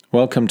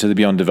Welcome to the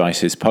Beyond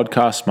Devices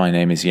podcast. My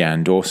name is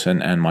Jan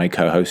Dawson and my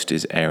co-host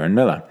is Aaron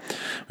Miller.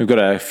 We've got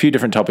a few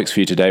different topics for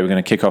you today. We're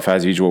going to kick off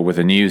as usual with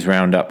a news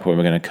roundup where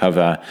we're going to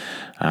cover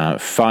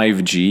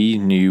 5G,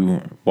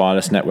 new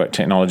wireless network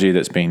technology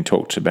that's being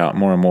talked about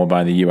more and more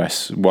by the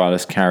US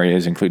wireless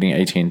carriers, including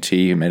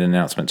AT&T, who made an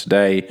announcement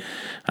today.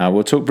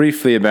 We'll talk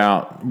briefly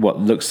about what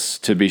looks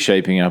to be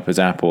shaping up as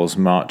Apple's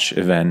March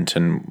event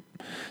and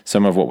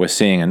some of what we're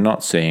seeing and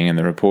not seeing in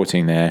the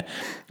reporting there.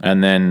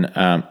 And then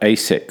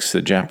ASICS,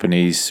 the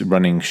Japanese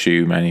running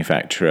shoe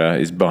manufacturer,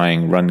 is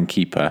buying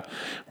Runkeeper,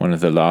 one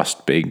of the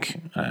last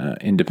big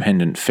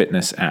independent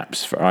fitness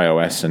apps for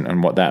iOS,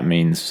 and what that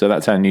means. So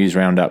that's our news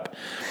roundup.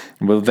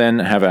 We'll then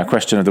have our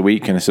question of the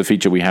week, and it's a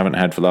feature we haven't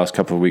had for the last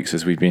couple of weeks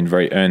as we've been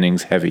very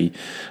earnings heavy.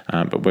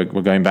 But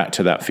we're going back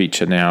to that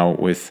feature now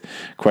with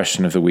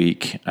question of the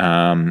week.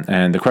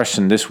 And the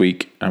question this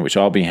week, which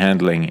I'll be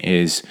handling,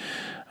 is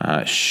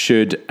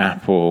should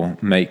Apple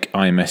make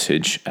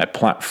iMessage a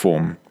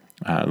platform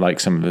like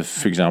some of the,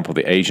 for example,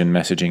 the Asian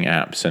messaging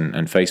apps, and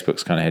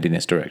Facebook's kind of heading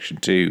this direction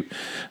too?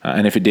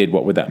 And if it did,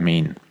 what would that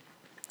mean?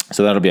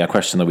 So that'll be our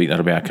question of the week.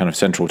 That'll be our kind of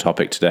central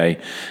topic today.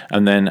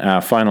 And then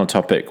our final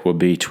topic will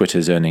be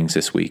Twitter's earnings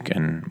this week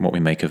and what we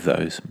make of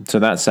those. So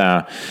that's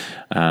our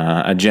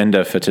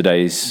agenda for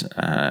today's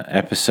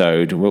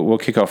episode. We'll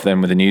kick off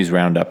then with a news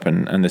roundup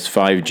and this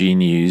 5G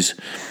news.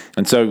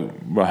 And so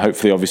we're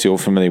hopefully obviously all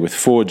familiar with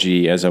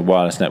 4G as a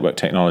wireless network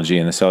technology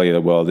in the cellular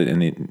world,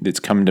 and it's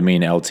come to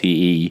mean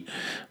LTE,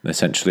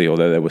 essentially,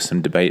 although there was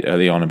some debate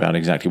early on about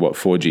exactly what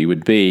 4G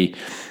would be.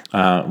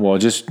 Well,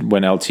 just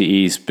when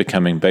LTE is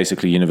becoming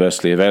basically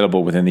universally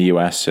available within the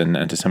US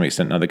and to some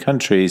extent in other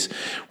countries,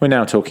 we're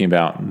now talking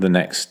about the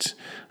next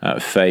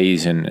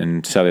phase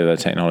in cellular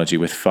technology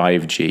with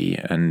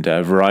 5G. And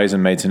Verizon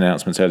made some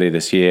announcements earlier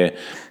this year.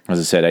 As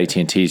I said,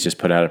 AT&T's just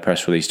put out a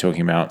press release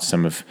talking about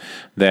some of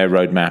their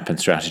roadmap and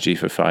strategy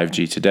for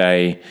 5G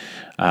today.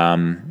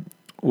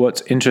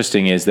 What's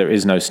interesting is there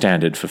is no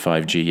standard for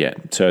 5G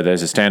yet. So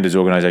there's a standards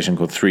organization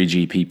called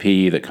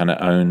 3GPP that kind of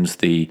owns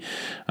the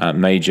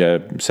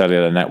major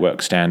cellular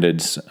network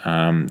standards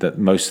that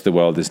most of the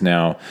world is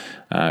now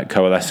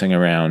coalescing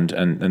around,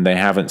 and they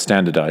haven't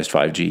standardized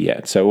 5G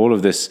yet. So all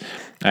of this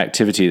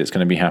activity that's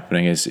going to be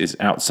happening is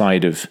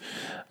outside of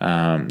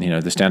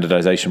the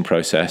standardization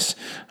process.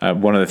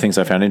 One of the things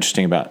I found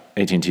interesting about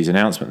AT&T's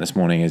announcement this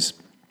morning is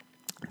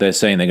they're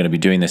saying they're going to be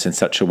doing this in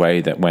such a way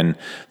that when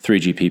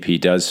 3GPP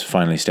does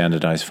finally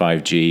standardize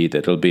 5G, that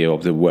it'll be able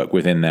to work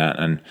within that,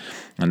 and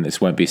this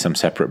won't be some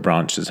separate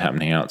branch that's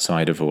happening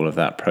outside of all of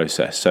that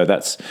process. So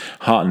that's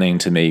heartening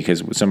to me,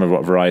 because some of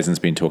what Verizon's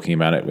been talking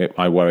about,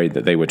 I worried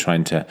that they were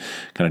trying to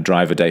kind of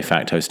drive a de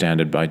facto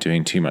standard by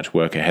doing too much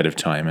work ahead of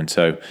time. And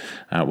so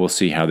we'll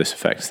see how this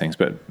affects things.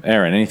 But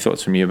Aaron, any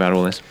thoughts from you about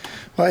all this?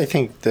 Well, I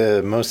think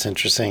the most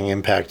interesting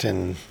impact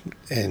in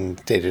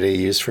day-to-day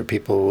use for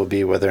people will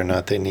be whether or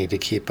not they need to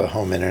keep a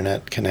home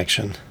internet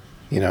connection.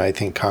 I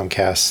think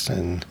Comcast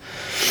and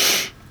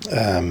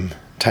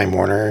Time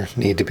Warner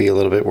need to be a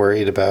little bit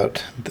worried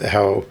about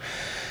how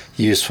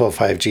useful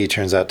 5G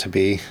turns out to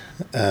be,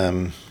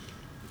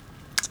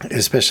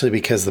 especially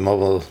because the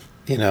mobile,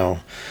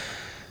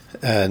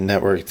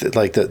 network,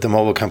 like the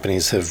mobile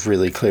companies have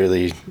really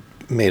clearly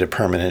made a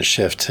permanent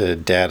shift to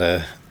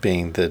data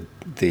being the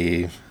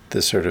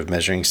sort of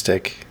measuring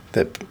stick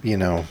that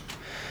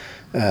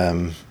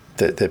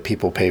that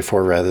people pay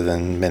for rather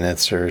than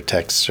minutes or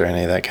texts or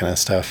any of that kind of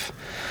stuff,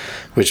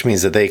 which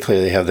means that they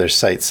clearly have their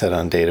sights set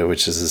on data,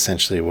 which is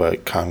essentially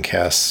what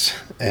Comcast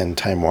and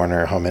Time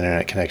Warner home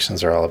internet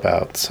connections are all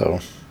about. So,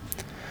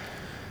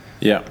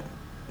 yeah,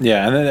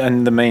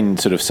 and the main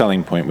sort of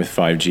selling point with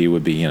 5G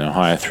would be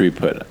higher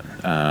throughput,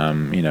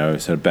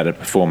 sort of better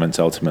performance.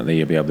 Ultimately,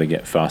 you'll be able to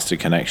get faster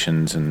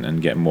connections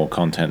and get more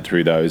content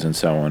through those and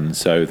so on.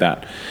 So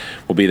that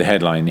will be the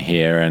headline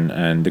here.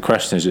 And the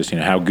question is just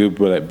how good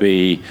will it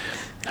be?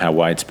 How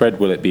widespread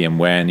will it be, and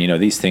when?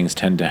 These things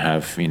tend to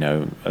have,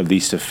 at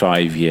least a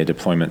 5-year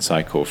deployment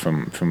cycle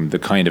from the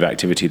kind of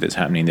activity that's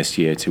happening this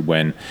year to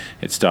when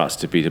it starts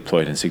to be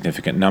deployed in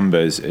significant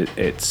numbers.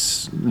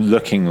 It's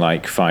looking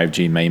like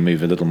 5G may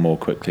move a little more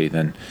quickly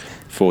than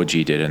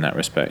 4G did in that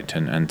respect,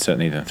 and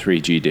certainly than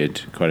 3G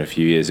did quite a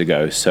few years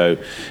ago. So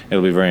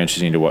it'll be very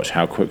interesting to watch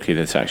how quickly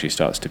this actually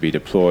starts to be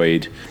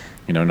deployed.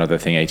 Another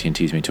thing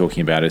AT&T's been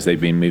talking about is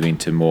they've been moving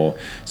to more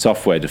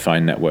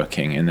software-defined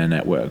networking in their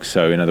network.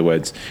 So in other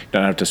words, you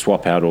don't have to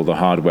swap out all the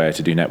hardware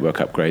to do network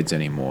upgrades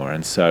anymore.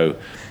 And so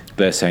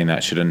they're saying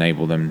that should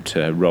enable them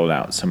to roll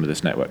out some of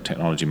this network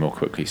technology more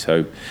quickly. So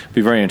it'll be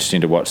very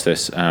interesting to watch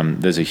this.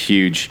 There's a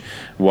huge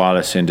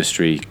wireless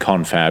industry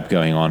confab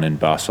going on in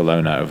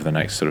Barcelona over the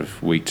next sort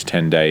of week to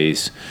 10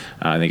 days.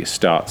 I think it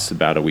starts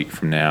about a week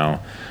from now.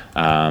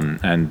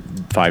 And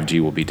 5G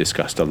will be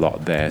discussed a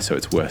lot there, so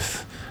it's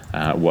worth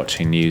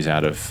watching news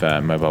out of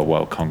Mobile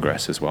World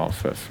Congress as well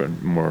for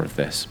more of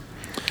this.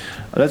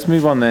 Let's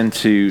move on then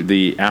to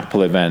the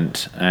Apple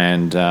event,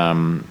 and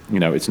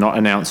it's not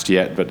announced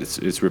yet, but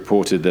it's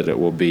reported that it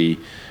will be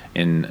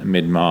in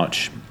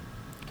mid-March.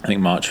 I think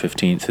March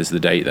 15th is the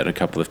date that a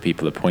couple of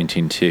people are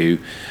pointing to.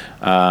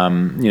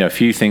 A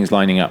few things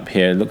lining up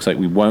here. It looks like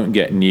we won't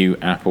get new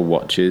Apple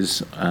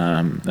Watches,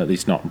 at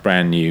least not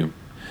brand new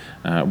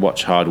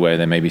watch hardware.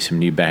 There may be some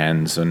new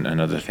bands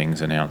and other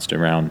things announced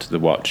around the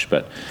watch.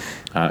 But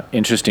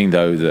interesting,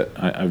 though, that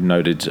I've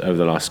noted over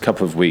the last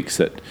couple of weeks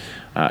that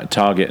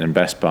Target and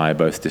Best Buy are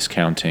both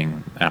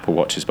discounting Apple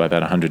Watches by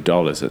about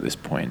 $100 at this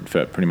point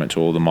for pretty much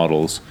all the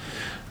models.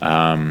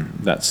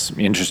 That's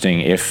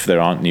interesting if there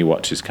aren't new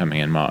watches coming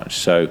in March.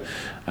 So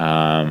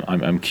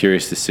I'm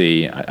curious to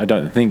see. I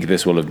don't think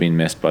this will have been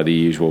missed by the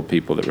usual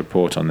people that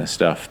report on this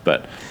stuff,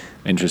 but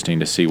interesting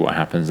to see what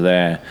happens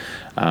there.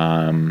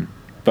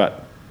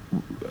 But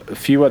a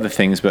few other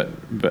things, but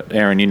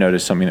Aaron, you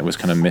noticed something that was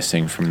kind of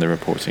missing from the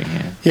reporting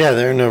here. Yeah,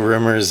 there are no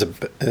rumors,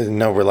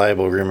 no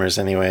reliable rumors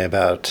anyway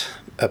about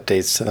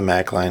updates to the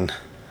Mac line.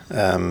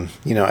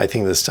 I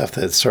think the stuff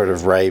that's sort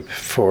of ripe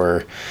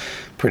for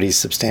pretty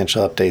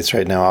substantial updates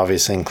right now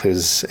obviously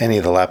includes any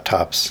of the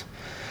laptops.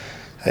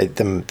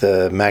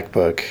 The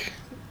MacBook,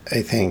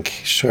 I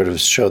think, sort of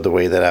showed the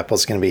way that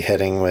Apple's going to be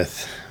heading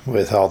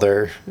with all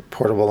their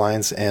portable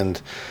lines,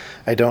 and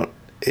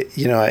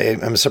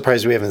I'm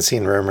surprised we haven't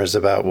seen rumors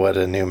about what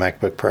a new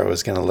MacBook Pro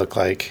is going to look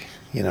like.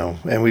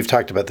 And we've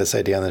talked about this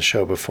idea on the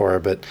show before,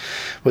 but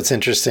what's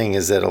interesting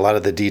is that a lot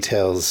of the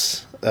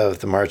details of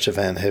the March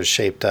event have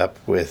shaped up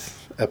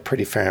with a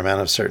pretty fair amount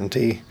of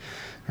certainty,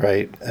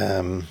 right?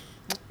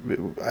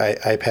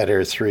 iPad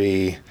Air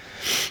 3,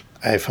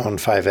 iPhone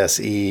 5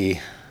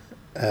 SE,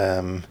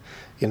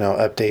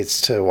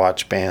 updates to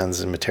watch bands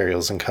and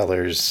materials and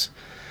colors,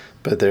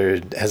 but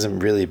there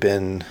hasn't really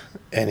been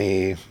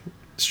any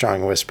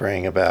strong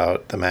whispering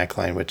about the Mac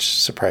line, which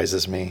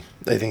surprises me.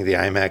 I think the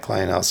iMac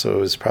line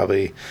also is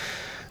probably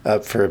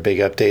up for a big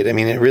update. I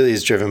mean, it really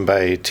is driven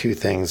by two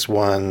things.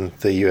 One,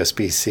 the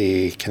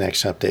USB-C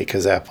connection update,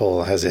 because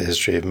Apple has a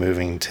history of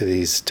moving to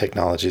these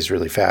technologies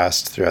really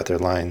fast throughout their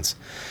lines.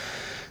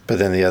 But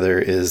then the other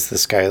is the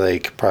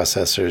Skylake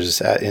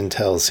processors.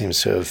 Intel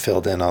seems to have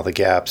filled in all the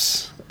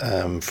gaps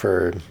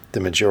for the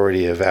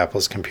majority of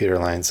Apple's computer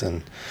lines,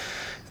 and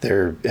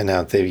they've got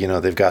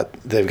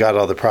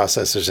all the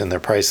processors in their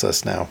price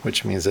list now,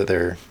 which means that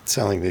they're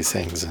selling these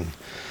things. And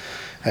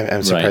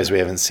I'm surprised we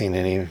haven't seen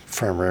any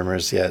firm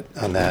rumors yet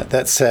on that.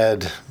 That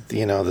said,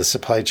 the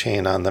supply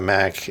chain on the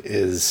Mac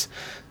is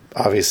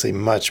obviously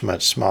much,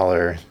 much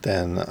smaller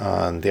than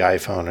on the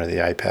iPhone or the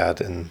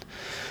iPad, and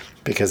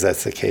because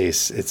that's the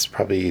case, it's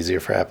probably easier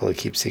for Apple to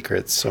keep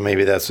secrets. So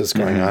maybe that's what's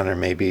going on, or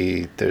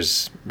maybe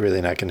there's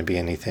really not going to be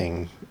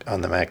anything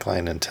on the Mac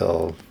line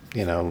until,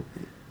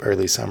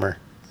 early summer.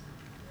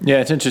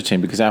 Yeah, it's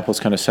interesting because Apple's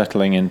kind of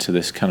settling into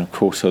this kind of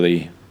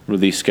quarterly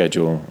release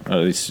schedule, at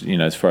least,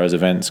 as far as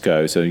events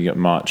go. So you got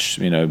March,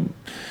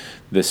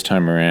 this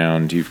time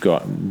around, you've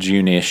got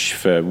June-ish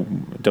for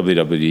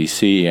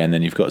WWDC, and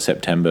then you've got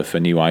September for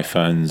new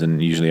iPhones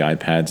and usually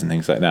iPads and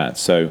things like that.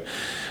 So,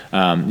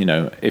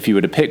 if you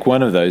were to pick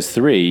one of those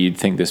three, you'd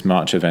think this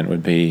March event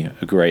would be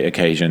a great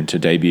occasion to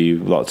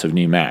debut lots of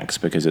new Macs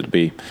because it'd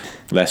be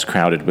less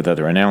crowded with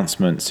other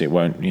announcements. It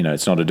won't,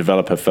 it's not a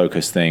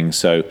developer-focused thing,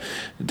 so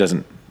it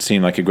doesn't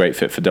seem like a great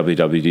fit for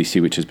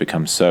WWDC, which has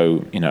become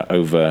so,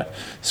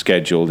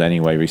 over-scheduled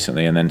anyway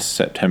recently. And then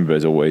September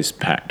is always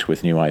packed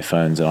with new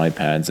iPhones and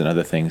iPads and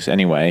other things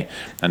anyway,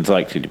 and it's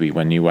likely to be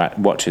when new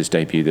watches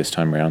debut this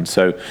time around.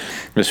 So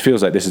this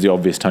feels like this is the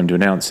obvious time to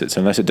announce it.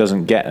 So unless it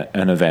doesn't get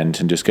an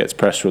event and just gets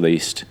press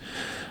released,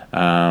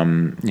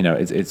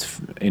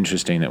 it's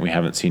interesting that we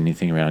haven't seen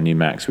anything around new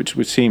Macs, which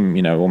would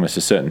seem, almost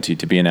a certainty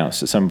to be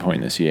announced at some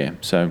point this year.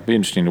 So it'll be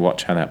interesting to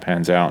watch how that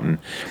pans out, and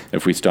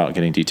if we start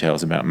getting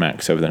details about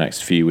Macs over the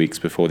next few weeks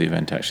before the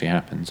event actually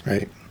happens.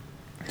 Right.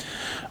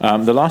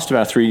 The last of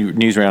our three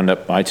news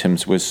roundup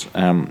items was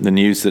the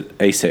news that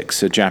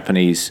ASICS, a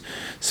Japanese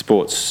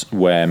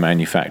sportswear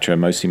manufacturer,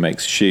 mostly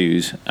makes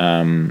shoes,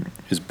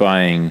 is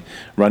buying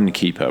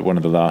Runkeeper, one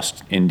of the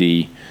last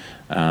indie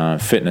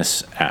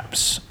fitness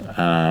apps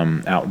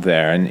out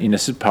there. And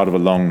this is part of a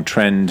long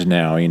trend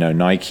now.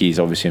 Nike's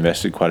obviously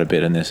invested quite a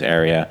bit in this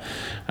area.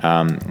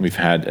 We've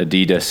had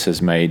Adidas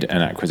has made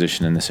an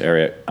acquisition in this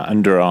area.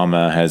 Under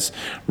Armour has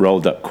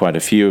rolled up quite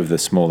a few of the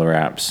smaller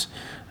apps,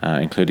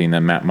 including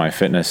the Map My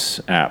Fitness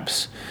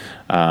apps.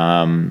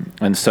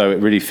 And so it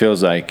really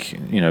feels like,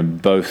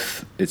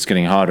 both it's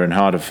getting harder and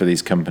harder for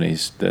these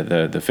companies,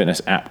 the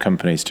fitness app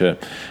companies, to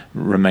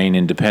remain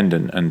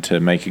independent and to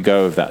make a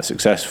go of that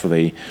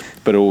successfully,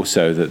 but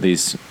also that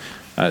these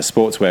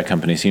sportswear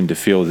companies seem to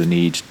feel the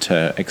need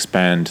to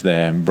expand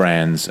their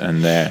brands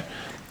and their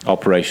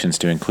operations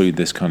to include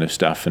this kind of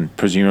stuff, and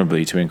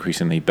presumably to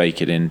increasingly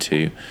bake it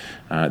into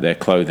their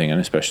clothing,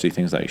 and especially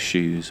things like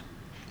shoes.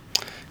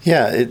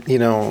 Yeah,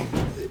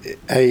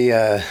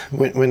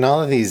 when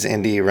all of these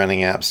indie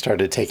running apps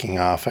started taking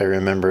off, I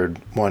remembered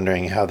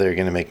wondering how they're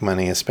going to make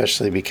money,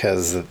 especially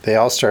because they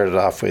all started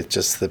off with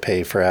just the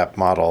pay for app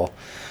model.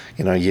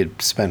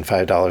 You'd spend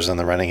 $5 on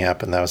the running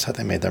app, and that was how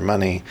they made their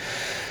money.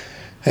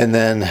 And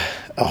then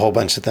a whole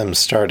bunch of them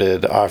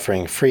started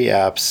offering free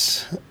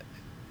apps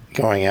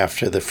going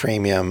after the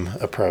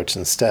freemium approach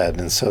instead.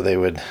 And so they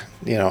would,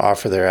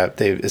 offer their app.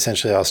 They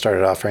essentially all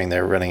started offering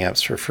their running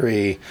apps for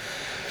free.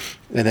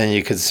 And then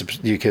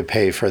you could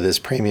pay for this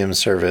premium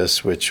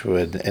service, which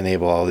would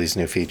enable all these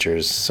new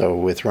features. So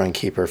with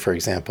Runkeeper, for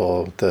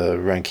example, the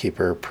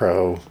Runkeeper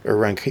Pro or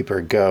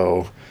Runkeeper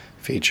Go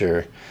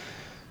feature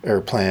or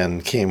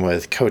plan came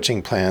with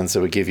coaching plans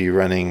that would give you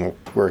running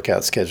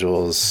workout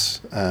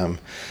schedules.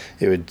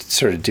 It would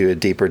sort of do a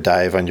deeper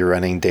dive on your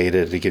running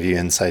data to give you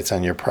insights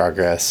on your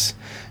progress,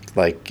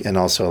 and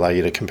also allow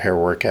you to compare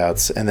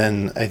workouts. And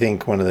then I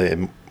think one of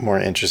the more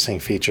interesting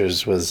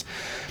features was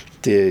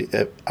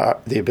the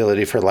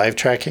ability for live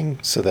tracking,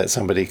 so that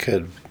somebody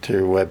could,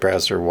 through a web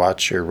browser,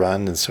 watch your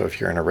run. And so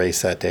if you're in a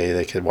race that day,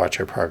 they could watch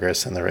your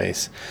progress in the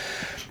race.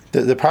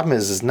 The problem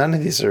is none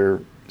of these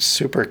are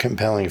super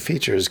compelling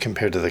features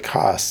compared to the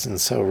cost.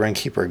 And so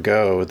Runkeeper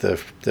Go,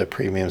 the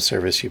premium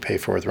service you pay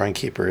for with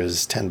Runkeeper,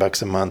 is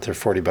 $10 a month or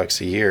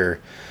 $40 a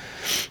year,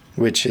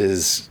 which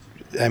is,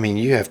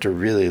 you have to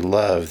really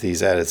love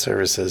these added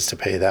services to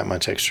pay that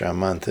much extra a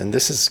month. And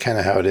this is kind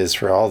of how it is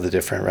for all the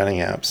different running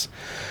apps.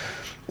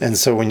 And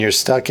so when you're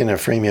stuck in a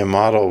freemium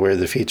model where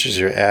the features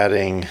you're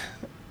adding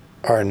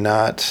are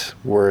not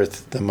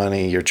worth the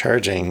money you're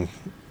charging,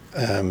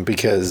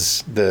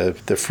 because the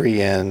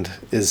free end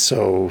is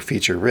so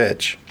feature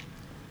rich,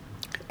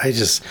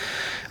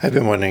 I've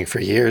been wondering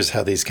for years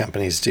how these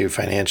companies do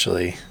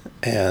financially.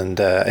 And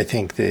I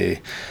think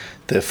the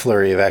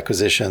flurry of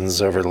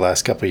acquisitions over the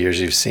last couple of years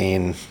you've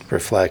seen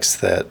reflects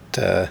that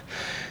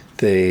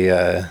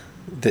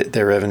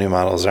their revenue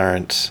models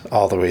aren't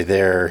all the way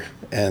there.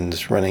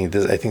 And running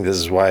this, I think this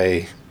is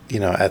why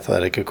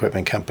athletic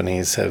equipment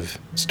companies have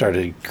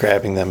started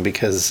grabbing them,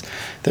 because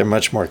they're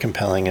much more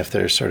compelling if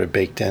they're sort of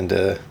baked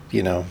into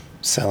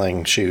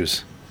selling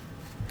shoes.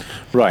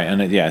 Right,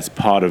 and it's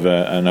part of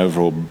an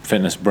overall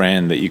fitness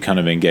brand that you kind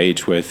of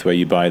engage with, where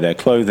you buy their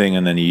clothing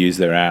and then you use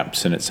their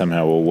apps, and it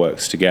somehow all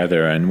works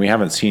together. And we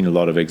haven't seen a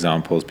lot of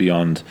examples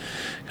beyond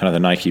kind of the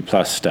Nike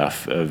Plus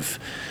stuff of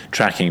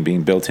tracking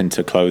being built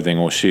into clothing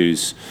or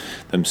shoes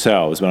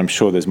themselves, but I'm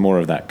sure there's more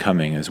of that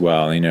coming as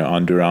well.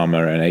 Under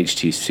Armour and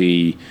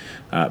HTC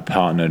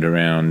partnered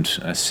around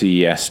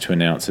CES to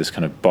announce this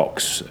kind of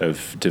box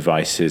of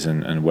devices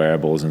and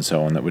wearables and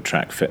so on that would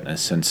track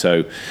fitness. And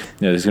so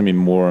there's going to be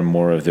more and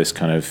more of this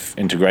kind of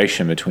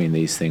integration between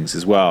these things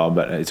as well.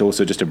 But it's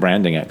also just a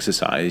branding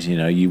exercise.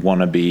 You want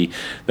to be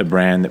the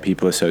brand that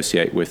people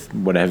associate with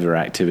whatever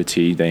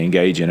activity they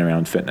engage in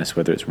around fitness,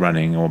 whether it's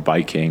running or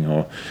biking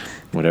or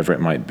whatever it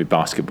might be,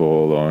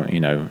 basketball or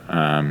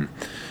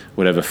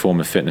whatever form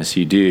of fitness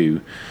you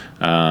do.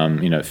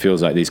 It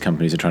feels like these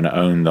companies are trying to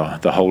own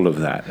the whole of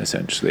that,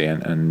 essentially,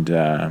 and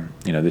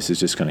this is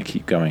just going to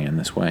keep going in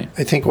this way.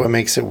 I think what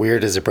makes it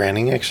weird as a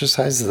branding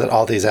exercise is that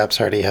all these apps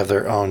already have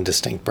their own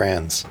distinct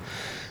brands.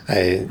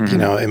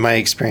 In my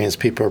experience,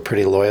 people are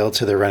pretty loyal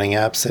to their running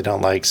apps. They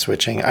don't like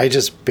switching. I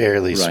just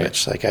barely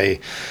switch. Like I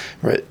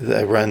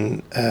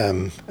run,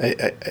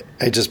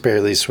 I just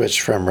barely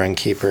switched from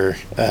Runkeeper,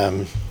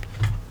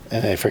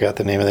 and I forgot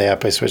the name of the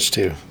app I switched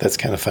to. That's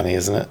kind of funny,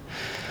 isn't it?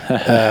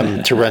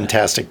 To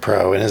Runtastic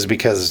Pro, and it's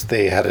because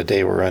they had a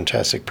day where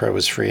Runtastic Pro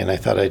was free, and I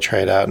thought I'd try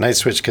it out. And I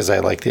switched because I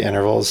like the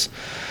intervals,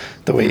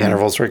 the way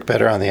intervals work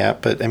better on the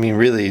app. But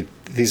really,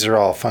 these are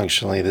all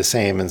functionally the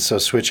same, and so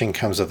switching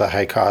comes with a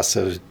high cost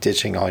of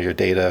ditching all your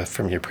data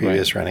from your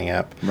previous running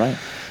app. Right.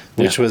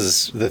 Which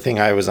was the thing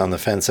I was on the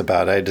fence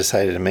about. I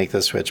decided to make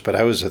the switch, but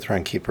I was with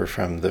Runkeeper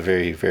from the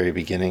very, very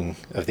beginning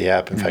of the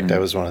app. In fact, I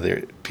was one of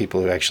the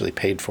people who actually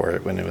paid for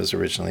it when it was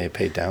originally a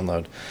paid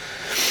download.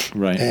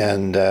 Right.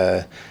 And,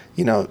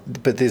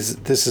 but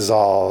this is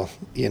all,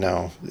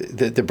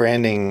 the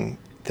branding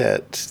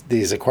that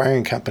these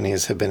acquiring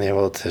companies have been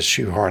able to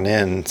shoehorn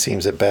in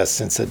seems at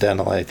best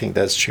incidental. I think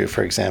that's true,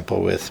 for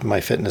example, with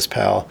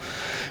MyFitnessPal,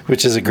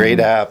 which is a great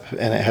app,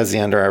 and it has the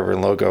Under Armour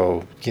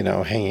logo,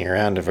 hanging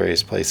around in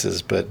various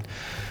places. But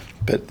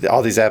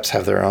all these apps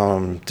have their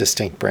own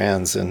distinct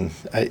brands, and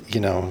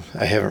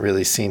I haven't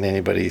really seen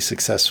anybody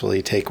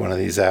successfully take one of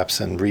these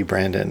apps and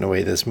rebrand it in a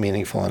way that's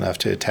meaningful enough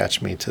to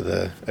attach me to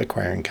the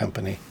acquiring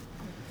company.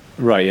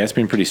 Right, yeah, it's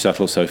been pretty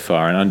subtle so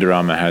far. And Under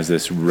Armour has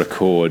this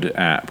record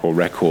app, I'm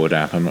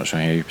not sure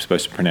how you're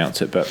supposed to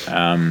pronounce it, but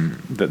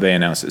that they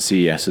announced at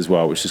CES as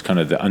well, which is kind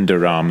of the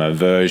Under Armour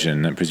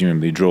version that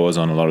presumably draws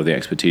on a lot of the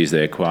expertise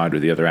they acquired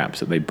with the other apps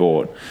that they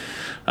bought.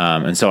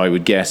 And so I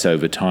would guess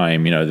over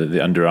time, that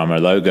the Under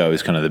Armour logo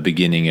is kind of the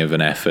beginning of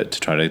an effort to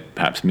try to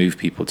perhaps move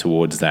people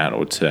towards that,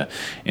 or to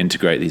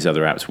integrate these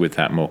other apps with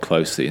that more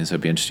closely. And so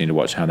it'd be interesting to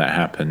watch how that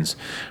happens.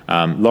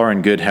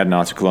 Lauren Good had an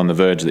article on The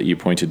Verge that you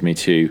pointed me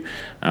to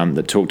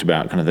that talked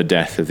about kind of the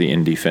death of the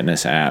indie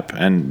fitness app.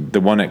 And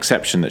the one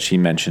exception that she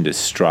mentioned is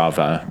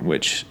Strava,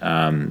 which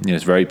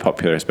is very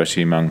popular,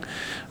 especially among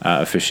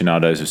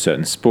aficionados of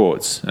certain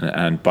sports,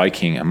 and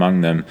biking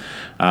among them.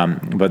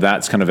 But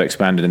that's kind of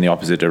expanded in the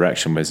opposite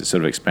direction, where it's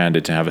sort of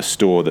expanded to have a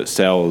store that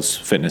sells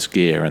fitness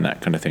gear and that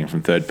kind of thing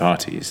from third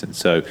parties. And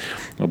so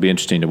it'll be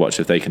interesting to watch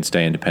if they can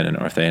stay independent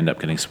or if they end up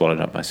getting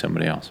swallowed up by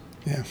somebody else.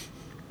 Yeah.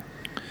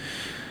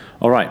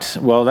 All right.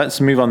 Well, let's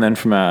move on then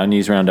from our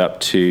news roundup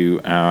to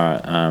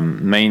our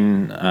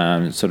main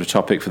sort of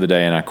topic for the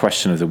day and our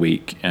question of the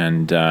week.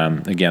 And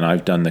again,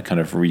 I've done the kind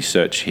of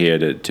research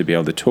here to be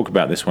able to talk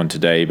about this one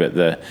today. But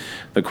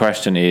the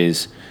question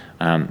is,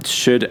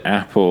 should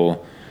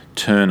Apple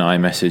turn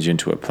iMessage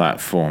into a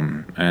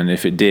platform? And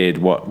if it did,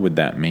 what would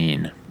that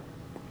mean?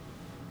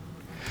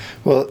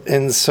 Well,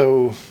 and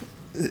so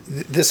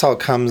this all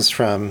comes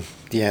from,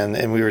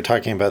 and we were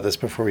talking about this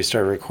before we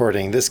started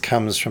recording, this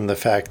comes from the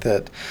fact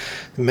that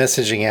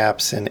messaging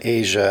apps in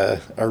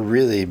Asia are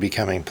really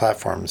becoming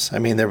platforms. I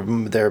mean,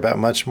 they're about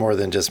much more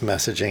than just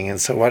messaging. And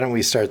so why don't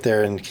we start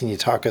there, and can you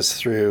talk us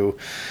through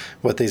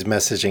what these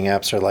messaging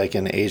apps are like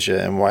in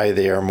Asia and why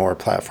they are more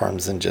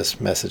platforms than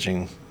just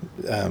messaging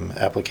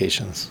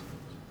applications?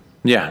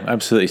 Yeah,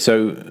 absolutely.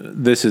 So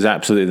this is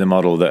absolutely the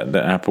model that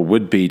Apple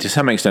would be to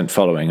some extent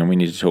following, and we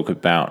need to talk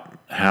about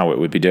how it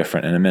would be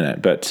different in a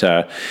minute. But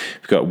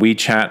you've got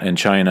WeChat in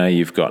China,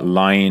 you've got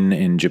Line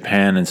in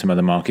Japan and some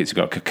other markets, you've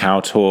got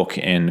KakaoTalk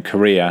in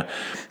Korea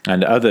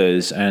and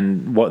others.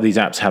 And what these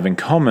apps have in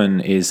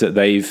common is that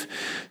they've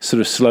sort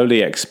of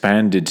slowly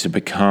expanded to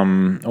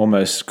become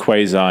almost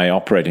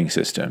quasi-operating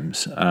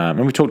systems.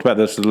 And we talked about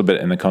this a little bit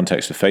in the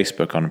context of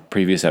Facebook on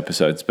previous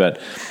episodes, but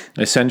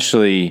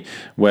essentially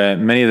where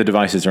many of the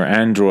devices are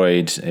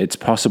Android, it's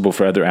possible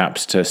for other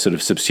apps to sort of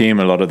subsume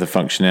a lot of the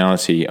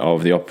functionality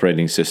of the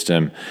operating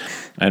system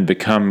and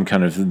become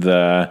kind of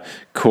the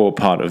core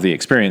part of the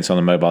experience on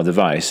the mobile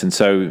device. And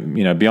so,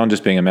 beyond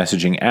just being a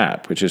messaging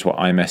app, which is what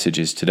iMessage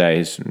is today,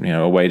 is,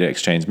 a way to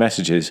exchange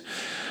messages,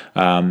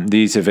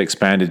 these have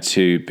expanded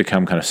to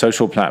become kind of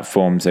social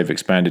platforms. They've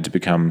expanded to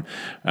become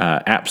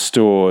app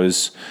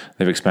stores.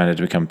 They've expanded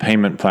to become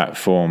payment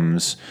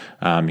platforms.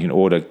 You can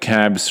order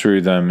cabs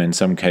through them. In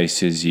some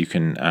cases, you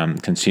can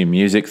consume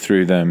music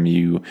through them.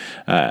 You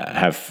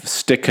have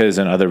stickers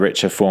and other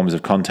richer forms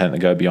of content that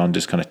go beyond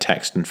just kind of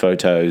text and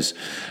photos.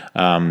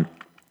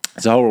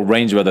 There's a whole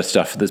range of other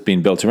stuff that's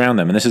been built around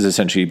them. And this has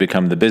essentially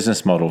become the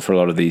business model for a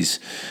lot of these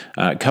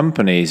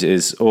companies,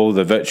 is all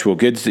the virtual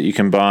goods that you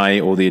can buy,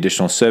 all the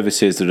additional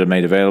services that are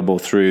made available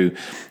through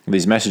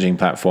these messaging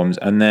platforms.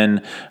 And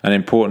then an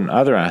important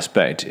other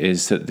aspect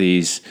is that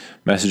these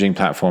messaging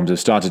platforms have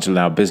started to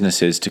allow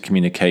businesses to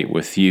communicate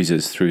with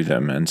users through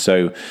them. And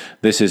so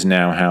this is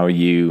now how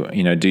you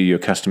do your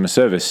customer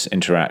service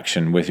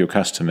interaction with your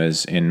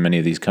customers in many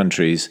of these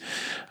countries.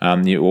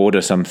 You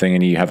order something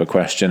and you have a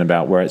question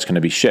about where it's going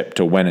to be shipped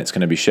or when it's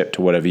going to be shipped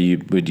or whatever.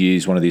 You would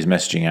use one of these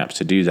messaging apps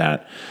to do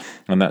that.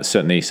 And that's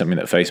certainly something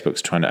that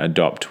Facebook's trying to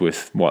adopt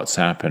with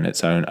WhatsApp and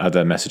its own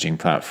other messaging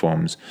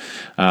platforms.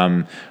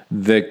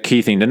 The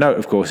key thing to note,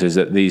 of course, is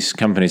that these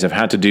companies have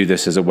had to do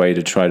this as a way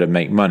to try to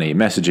make money.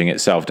 Messaging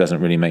itself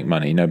doesn't really make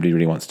money. Nobody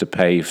really wants to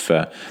pay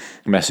for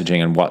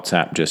messaging, and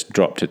WhatsApp just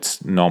dropped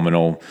its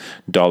nominal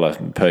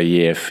 $1 per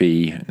year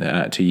fee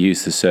to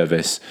use the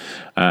service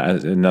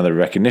as another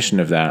recognition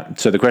of that.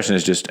 So the question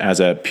is just,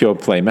 as a pure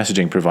play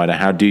messaging provider,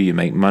 how do you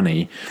make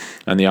money?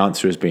 And the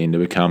answer has been to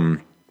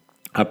become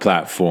a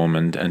platform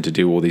and to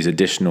do all these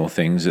additional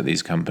things that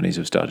these companies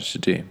have started to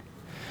do.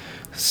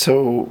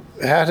 So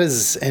how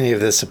does any of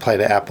this apply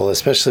to Apple,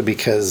 especially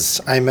because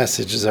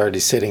iMessage is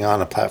already sitting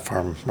on a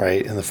platform,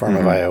 right, in the form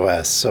of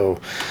iOS?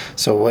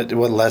 So what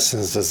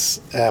lessons does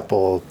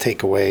Apple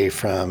take away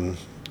from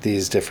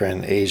these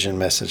different Asian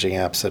messaging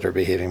apps that are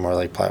behaving more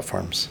like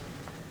platforms?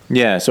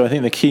 Yeah, so I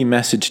think the key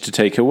message to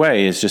take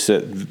away is just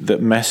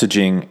that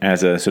messaging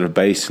as a sort of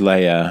base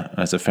layer,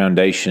 as a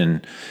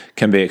foundation,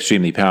 can be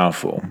extremely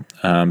powerful.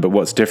 But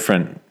what's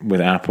different with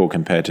Apple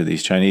compared to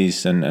these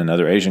Chinese and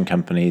other Asian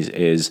companies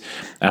is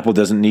Apple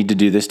doesn't need to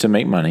do this to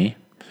make money.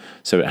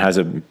 So it has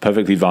a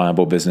perfectly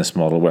viable business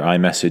model where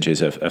iMessage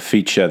is a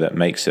feature that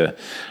makes a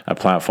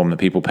platform that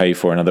people pay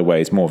for in other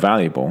ways more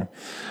valuable.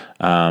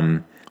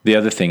 The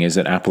other thing is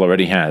that Apple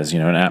already has,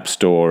 an app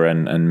store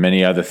and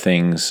many other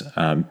things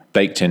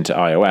baked into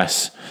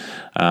iOS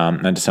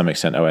and to some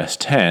extent OS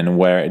X,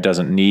 where it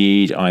doesn't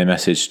need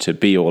iMessage to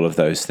be all of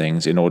those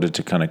things in order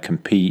to kind of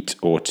compete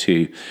or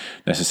to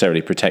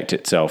necessarily protect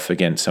itself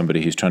against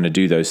somebody who's trying to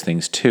do those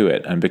things to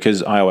it. And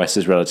because iOS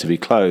is relatively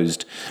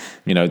closed,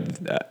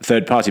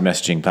 third-party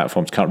messaging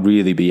platforms can't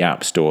really be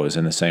app stores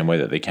in the same way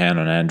that they can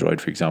on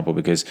Android, for example,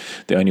 because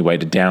the only way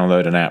to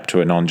download an app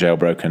to a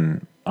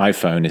non-jailbroken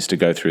iPhone is to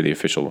go through the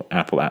official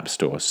Apple App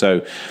Store.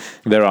 So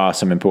there are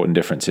some important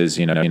differences,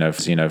 from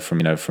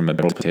a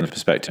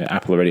perspective.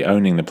 Apple already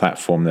owning the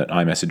platform that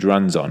iMessage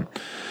runs on,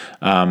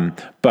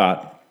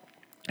 but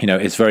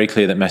it's very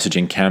clear that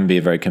messaging can be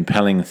a very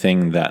compelling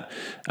thing, that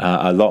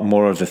a lot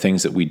more of the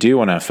things that we do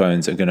on our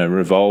phones are going to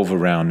revolve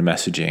around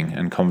messaging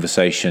and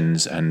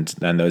conversations and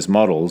those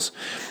models,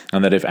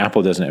 and that if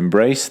Apple doesn't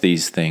embrace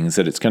these things,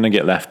 that it's going to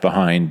get left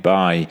behind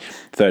by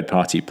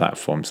third-party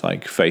platforms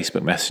like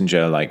Facebook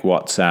Messenger, like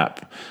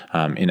WhatsApp,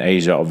 in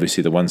Asia,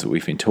 obviously the ones that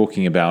we've been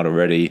talking about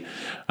already,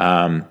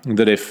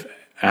 that if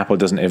Apple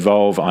doesn't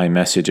evolve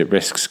iMessage, it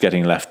risks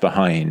getting left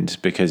behind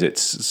because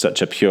it's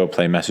such a pure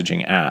play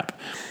messaging app,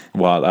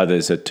 while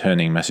others are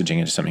turning messaging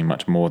into something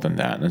much more than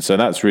that. And so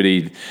that's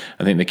really,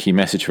 I think, the key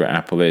message for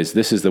Apple is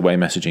this is the way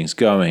messaging is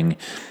going,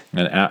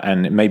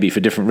 and it may be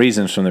for different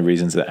reasons from the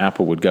reasons that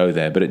Apple would go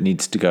there, but it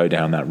needs to go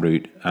down that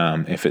route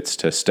if it's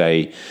to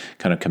stay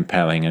kind of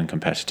compelling and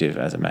competitive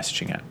as a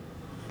messaging app.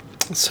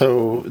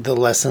 So the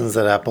lessons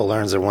that Apple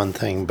learns are one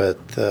thing, but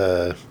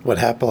what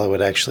Apple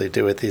would actually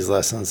do with these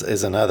lessons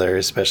is another,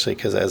 especially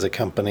because as a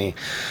company,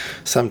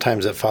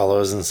 sometimes it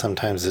follows and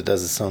sometimes it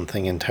does its own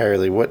thing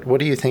entirely. What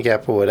do you think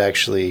Apple would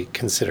actually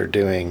consider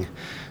doing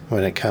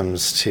when it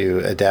comes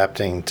to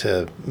adapting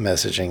to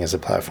messaging as a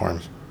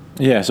platform?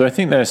 Yeah, so I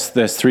think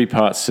there's three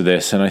parts to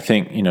this, and I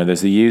think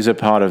there's the user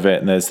part of it,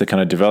 and there's the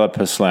kind of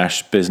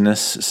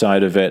developer/business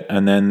side of it,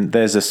 and then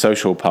there's a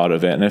social part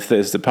of it. And if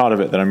there's the part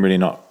of it that I'm really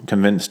not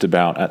convinced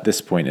about at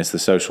this point, it's the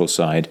social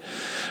side.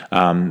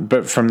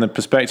 But from the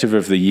perspective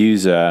of the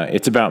user,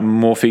 it's about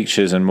more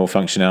features and more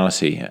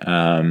functionality.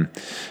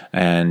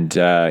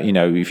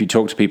 If you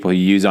talk to people who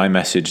use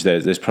iMessage,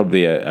 there's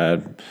probably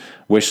a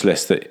wish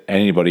list that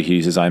anybody who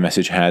uses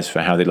iMessage has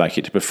for how they'd like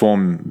it to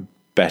perform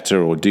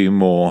better or do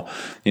more,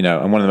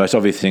 and one of the most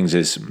obvious things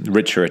is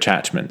richer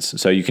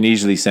attachments. So you can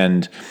easily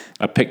send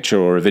a picture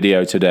or a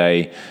video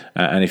today,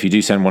 and if you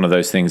do send one of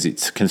those things,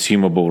 it's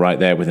consumable right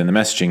there within the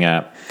messaging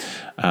app.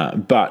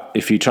 But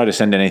if you try to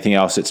send anything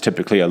else, it's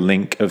typically a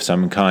link of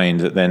some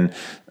kind that then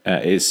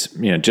is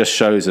just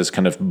shows as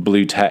kind of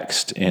blue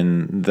text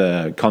in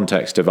the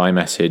context of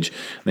iMessage.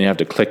 And then you have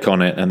to click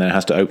on it, and then it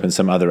has to open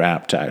some other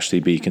app to actually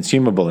be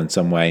consumable in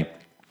some way.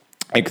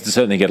 It could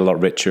certainly get a lot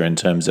richer in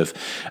terms of,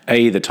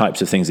 the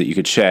types of things that you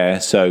could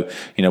share. So,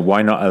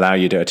 why not allow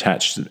you to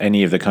attach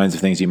any of the kinds of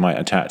things you might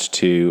attach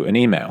to an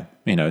email?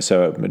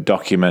 So a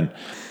document,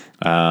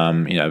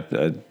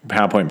 a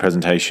PowerPoint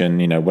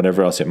presentation,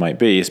 whatever else it might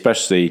be,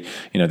 especially,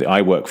 the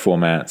iWork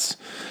formats.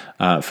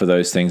 For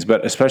those things,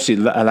 but especially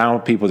allow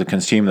people to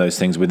consume those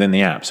things within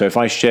the app. So if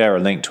I share a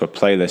link to a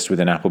playlist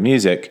within Apple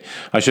Music,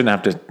 I shouldn't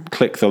have to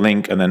click the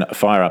link and then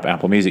fire up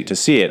Apple Music to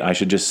see it. I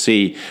should just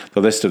see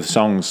the list of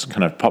songs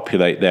kind of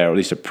populate there, or at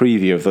least a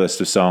preview of the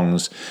list of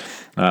songs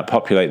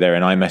populate there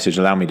in iMessage,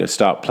 allow me to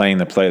start playing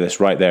the playlist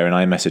right there in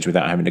iMessage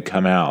without having to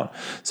come out,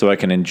 so I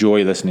can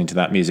enjoy listening to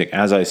that music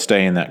as I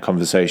stay in that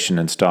conversation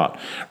and start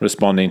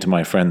responding to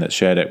my friend that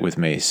shared it with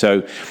me.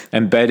 So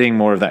embedding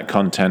more of that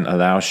content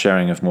allows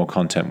sharing of more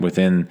content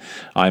within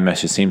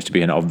iMessage seems to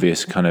be an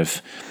obvious kind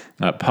of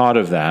part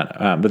of that.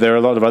 But there are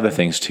a lot of other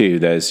things too.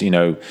 There's,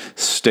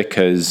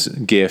 stickers,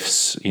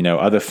 GIFs,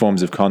 other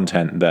forms of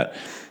content that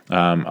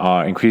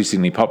are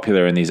increasingly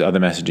popular in these other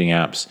messaging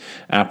apps.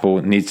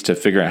 Apple needs to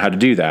figure out how to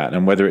do that,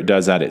 and whether it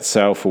does that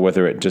itself or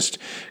whether it just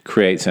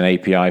creates an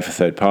API for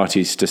third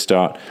parties to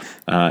start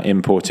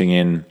importing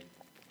in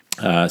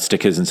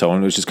stickers and so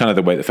on, which is kind of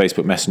the way that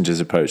Facebook Messenger's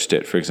approached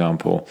it, for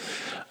example.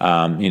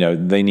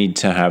 They need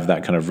to have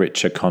that kind of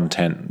richer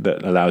content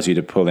that allows you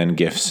to pull in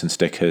GIFs and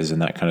stickers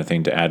and that kind of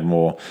thing to add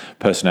more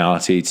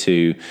personality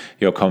to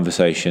your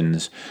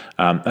conversations.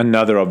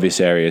 Another obvious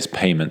area is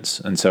payments.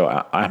 And so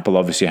Apple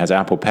obviously has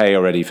Apple Pay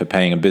already for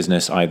paying a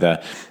business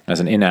either as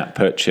an in-app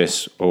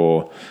purchase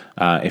or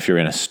if you're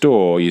in a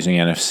store using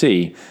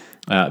NFC,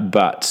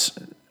 but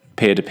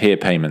peer-to-peer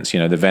payments, the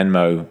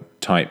Venmo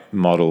type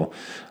model,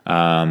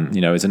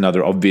 is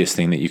another obvious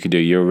thing that you could do.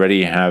 You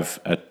already have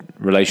a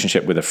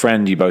relationship with a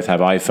friend. You both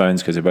have iPhones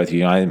because they're both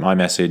using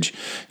iMessage.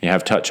 You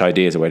have Touch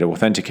ID as a way to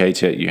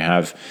authenticate it. You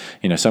have,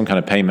 some kind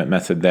of payment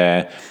method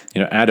there.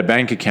 Add a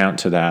bank account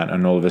to that,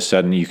 and all of a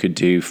sudden you could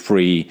do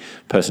free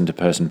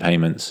person-to-person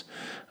payments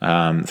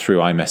through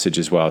iMessage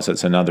as well. So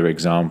it's another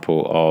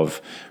example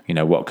of,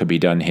 what could be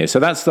done here.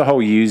 So that's the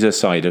whole user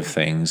side of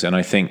things. And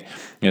I think,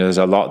 there's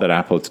a lot that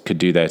Apple could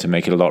do there to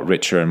make it a lot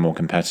richer and more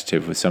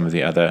competitive with some of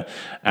the other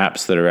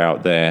apps that are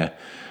out there.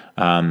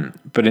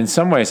 But in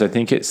some ways, I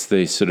think it's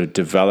the sort of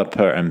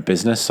developer and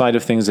business side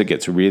of things that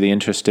gets really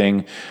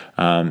interesting.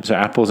 So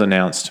Apple's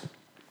announced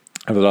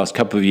over the last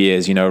couple of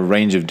years, a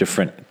range of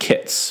different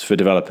kits for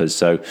developers.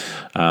 So,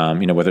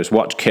 whether it's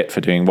WatchKit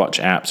for doing watch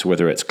apps,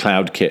 whether it's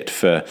CloudKit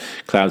for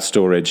cloud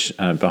storage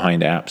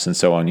behind apps and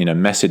so on.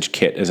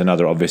 MessageKit is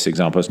another obvious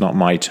example. It's not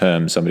my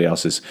term. Somebody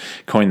else has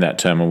coined that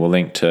term, and we'll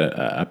link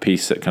to a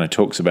piece that kind of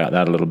talks about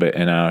that a little bit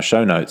in our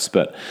show notes.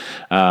 But,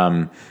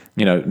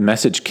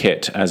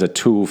 MessageKit as a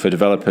tool for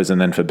developers and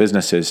then for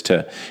businesses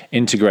to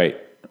integrate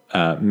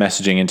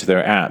messaging into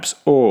their apps,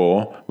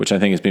 or, which I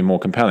think has been more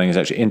compelling, is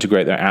actually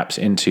integrate their apps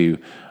into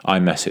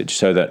iMessage,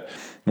 so that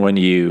when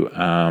you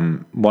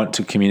want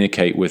to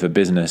communicate with a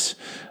business,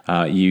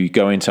 you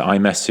go into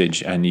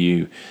iMessage and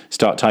you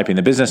start typing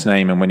the business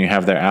name, and when you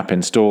have their app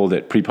installed,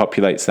 it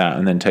pre-populates that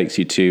and then takes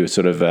you to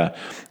sort of a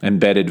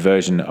embedded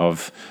version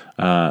of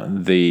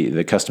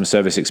the customer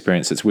service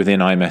experience that's within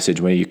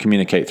iMessage, where you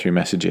communicate through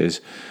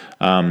messages.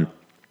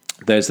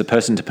 there's the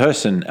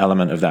person-to-person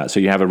element of that. So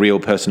you have a real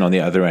person on the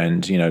other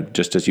end,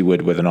 just as you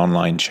would with an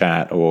online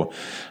chat or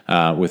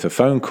with a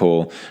phone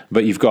call.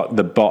 But you've got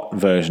the bot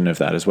version of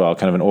that as well,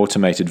 kind of an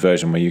automated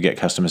version where you get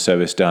customer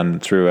service done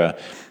through a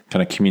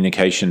kind of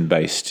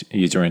communication-based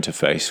user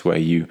interface where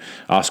you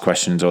ask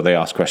questions or they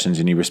ask questions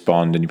and you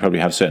respond, and you probably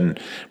have certain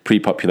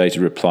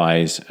pre-populated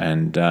replies,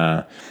 and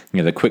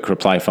the quick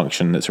reply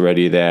function that's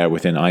already there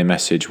within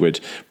iMessage would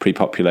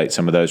pre-populate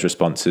some of those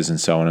responses and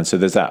so on. And so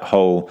there's that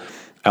whole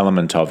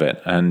element of it.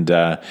 And,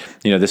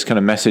 this kind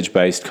of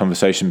message-based,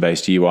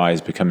 conversation-based UI is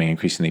becoming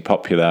increasingly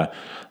popular.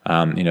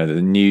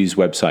 The news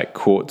website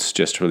Quartz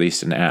just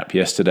released an app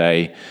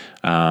yesterday,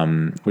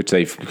 which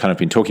they've kind of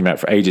been talking about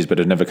for ages, but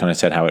have never kind of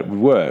said how it would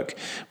work.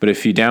 But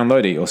if you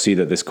download it, you'll see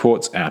that this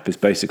Quartz app is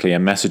basically a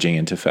messaging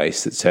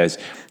interface that says,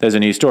 there's a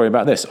new story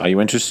about this. Are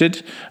you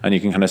interested? And you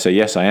can kind of say,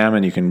 yes, I am.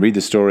 And you can read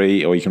the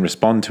story, or you can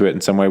respond to it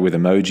in some way with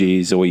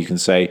emojis, or you can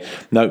say,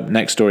 no,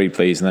 next story,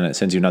 please. And then it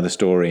sends you another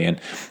story and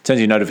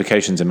sends you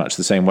notifications in much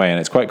the same way. And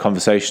it's quite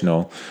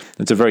conversational.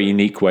 It's a very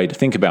unique way to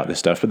think about this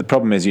stuff. But the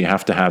problem is you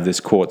have to have this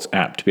Quartz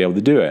app to be able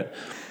to do it.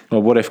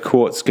 Well, what if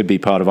Quartz could be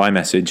part of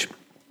iMessage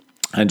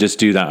and just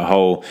do that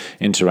whole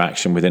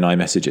interaction within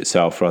iMessage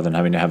itself rather than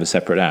having to have a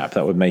separate app?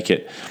 That would make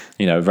it,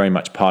 very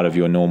much part of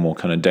your normal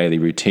kind of daily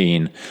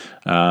routine,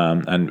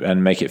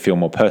 and make it feel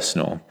more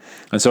personal.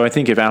 And so I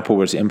think if Apple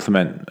were to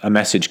implement a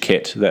message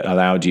kit that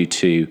allowed you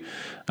to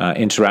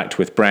interact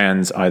with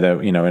brands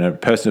either in a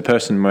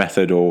person-to-person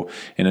method or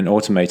in an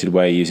automated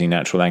way using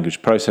natural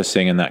language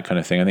processing and that kind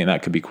of thing, I think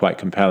that could be quite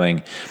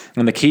compelling.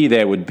 And the key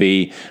there would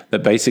be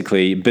that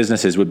basically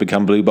businesses would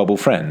become blue bubble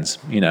friends.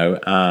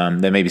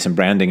 There may be some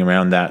branding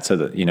around that so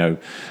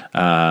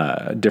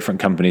that different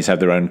companies have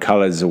their own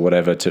colors or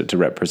whatever to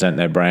represent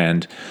their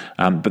brand.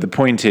 But the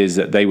point is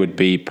that they would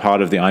be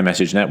part of the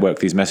iMessage network.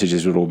 These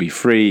messages would all be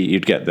free.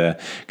 You'd get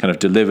the kind of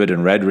delivered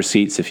and read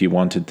receipts if you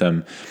wanted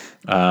them.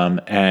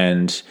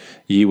 And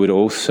you would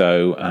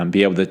also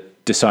be able to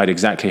decide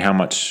exactly how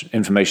much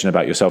information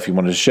about yourself you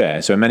wanted to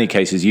share. So in many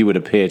cases, you would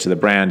appear to the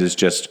brand as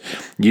just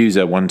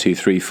user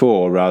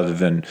 1234 rather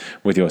than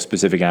with your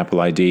specific Apple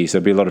ID. So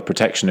there'd be a lot of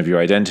protection of your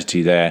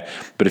identity there.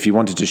 But if you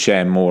wanted to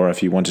share more,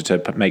 if you wanted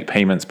to make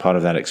payments part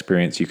of that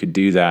experience, you could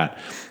do that.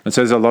 And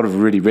so there's a lot of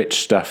really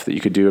rich stuff that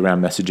you could do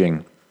around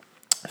messaging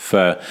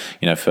for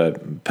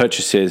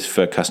purchases,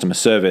 for customer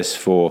service,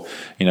 for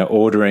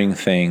ordering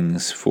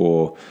things,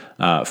 for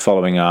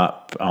following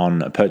up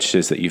on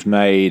purchases that you've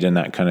made and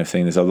that kind of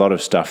thing. There's a lot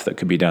of stuff that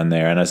could be done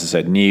there. And as I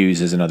said,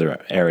 news is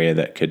another area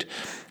that could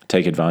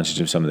take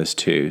advantage of some of this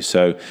too.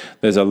 So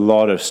there's a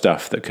lot of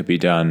stuff that could be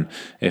done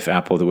if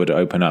Apple would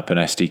open up an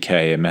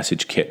SDK, a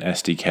message kit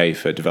SDK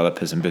for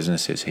developers and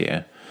businesses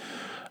here.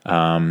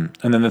 And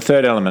then the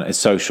third element is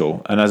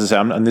social. And as I say,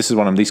 and this is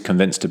what I'm least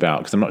convinced about,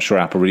 because I'm not sure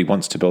Apple really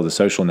wants to build a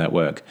social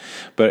network.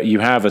 But you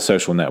have a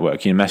social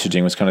network.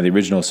 Messaging was kind of the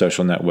original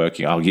social network.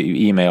 I'll get you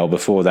email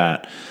before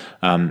that.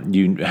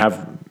 You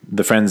have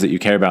the friends that you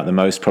care about the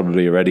most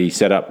probably already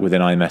set up within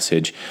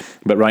iMessage.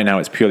 But right now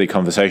it's purely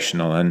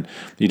conversational, and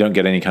you don't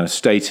get any kind of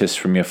status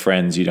from your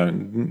friends. You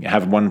don't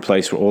have one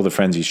place where all the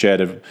friends you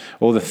shared,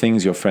 all the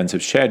things your friends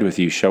have shared with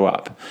you show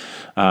up.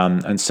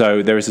 And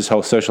so there is this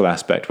whole social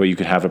aspect where you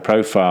could have a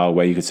profile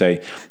where you could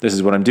say, this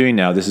is what I'm doing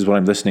now, this is what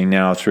I'm listening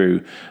now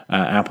through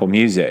Apple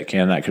Music,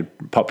 and that could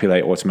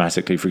populate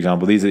automatically. For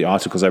example, these are the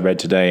articles I read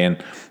today in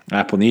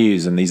Apple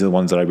News, and these are the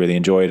ones that I really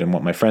enjoyed and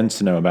want my friends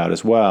to know about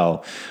as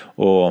well.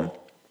 Or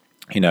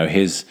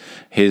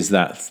here's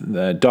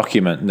that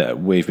document that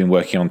we've been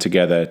working on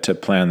together to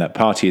plan that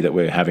party that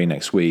we're having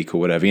next week or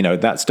whatever.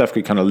 That stuff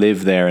could kind of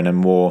live there in a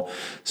more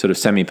sort of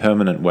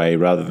semi-permanent way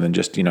rather than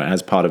just,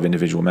 as part of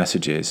individual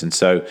messages. And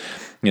so,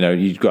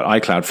 you've got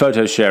iCloud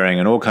photo sharing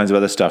and all kinds of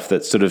other stuff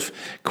that's sort of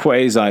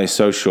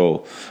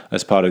quasi-social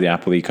as part of the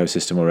Apple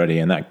ecosystem already.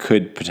 And that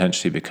could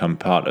potentially become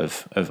part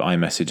of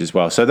iMessage as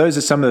well. So those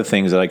are some of the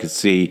things that I could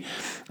see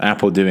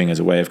Apple doing as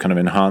a way of kind of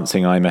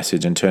enhancing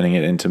iMessage and turning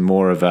it into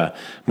more of a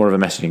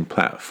messaging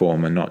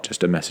platform and not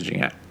just a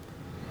messaging app.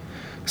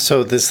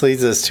 So this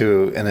leads us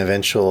to an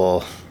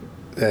eventual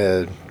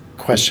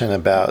question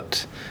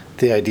about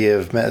the idea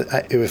of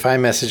if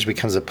iMessage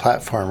becomes a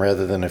platform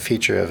rather than a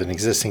feature of an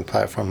existing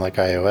platform like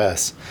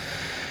iOS,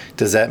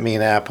 does that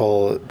mean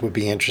Apple would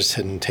be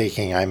interested in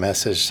taking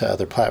iMessage to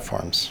other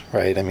platforms,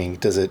 right? I mean,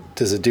 does it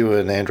do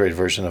an Android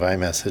version of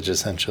iMessage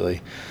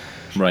essentially?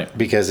 Right.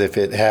 Because if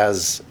it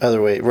has other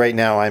way, right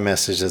now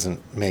iMessage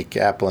doesn't make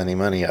Apple any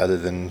money other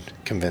than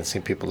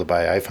convincing people to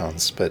buy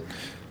iPhones. But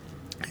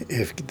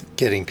if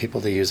getting people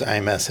to use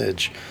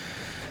iMessage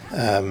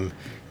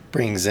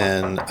brings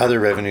in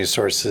other revenue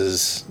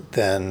sources,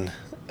 then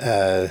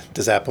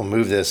does Apple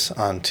move this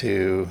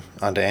onto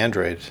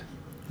Android?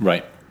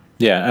 Right.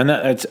 Yeah, and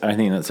I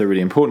think that's a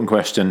really important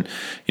question.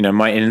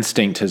 My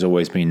instinct has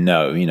always been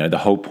no. The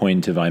whole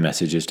point of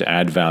iMessage is to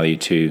add value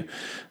to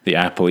the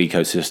Apple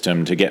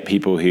ecosystem to get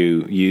people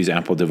who use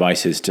Apple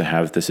devices to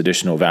have this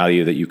additional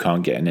value that you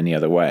can't get in any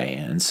other way.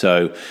 And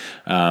so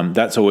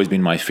that's always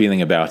been my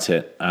feeling about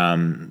it.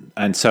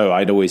 And so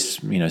I'd always,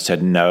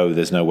 said, no,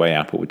 there's no way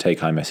Apple would take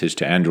iMessage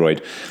to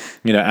Android.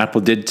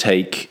 Apple did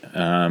take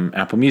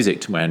Apple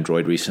Music to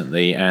Android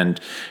recently.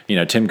 And,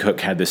 Tim Cook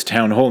had this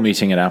town hall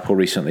meeting at Apple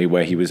recently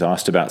where he was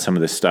asked about some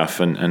of this stuff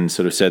and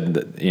sort of said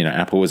that,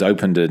 Apple was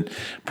open to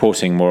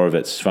porting more of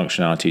its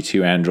functionality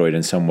to Android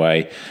in some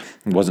way.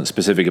 It wasn't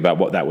specific about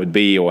what that would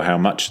be or how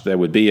much there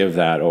would be of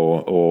that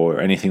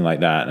or anything like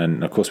that.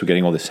 And of course, we're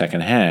getting all this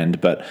secondhand,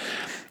 but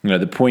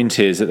the point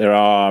is that there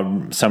are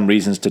some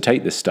reasons to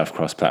take this stuff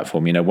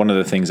cross-platform. One of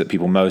the things that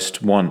people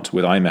most want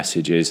with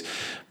iMessage is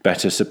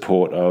better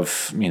support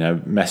of,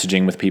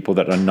 messaging with people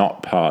that are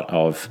not part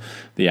of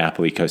the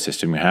Apple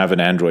ecosystem, who have an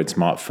Android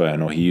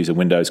smartphone or who use a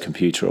Windows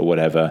computer or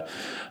whatever.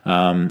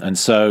 And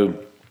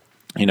so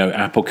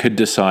Apple could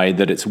decide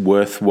that it's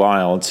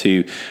worthwhile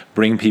to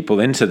bring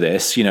people into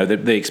this.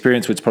 The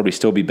experience would probably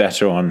still be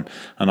better on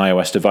an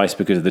iOS device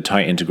because of the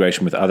tight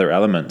integration with other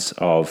elements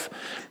of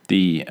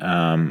the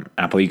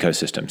Apple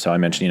ecosystem. So I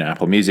mentioned,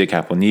 Apple Music,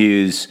 Apple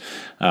News,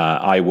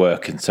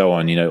 iWork, and so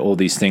on. All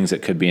these things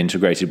that could be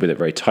integrated with it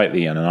very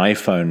tightly on an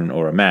iPhone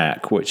or a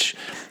Mac, which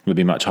would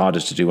be much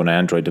harder to do on an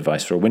Android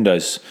device for a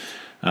Windows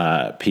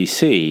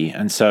PC.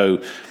 And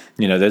so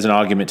there's an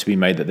argument to be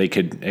made that they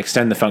could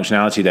extend the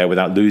functionality there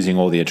without losing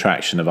all the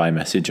attraction of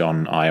iMessage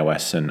on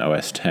iOS and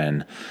OS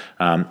X.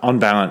 On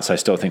balance, I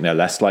still think they're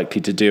less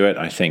likely to do it.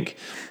 I think,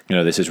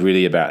 this is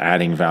really about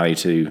adding value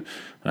to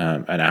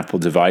an Apple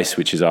device,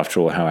 which is, after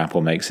all, how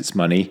Apple makes its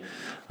money.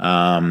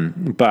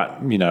 But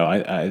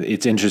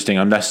it's interesting.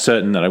 I'm less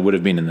certain than I would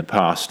have been in the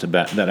past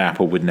about that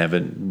Apple would never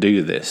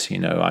do this.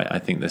 I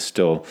think there's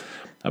still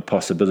a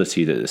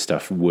possibility that this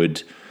stuff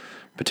would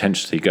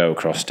potentially go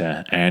across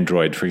to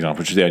Android, for example,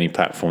 which is the only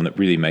platform that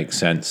really makes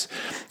sense.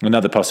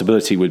 Another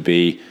possibility would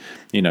be,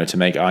 to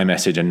make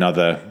iMessage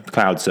another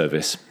cloud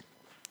service.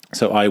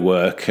 So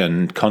iWork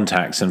and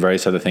Contacts and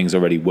various other things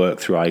already work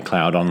through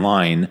iCloud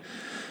online.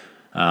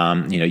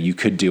 You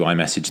could do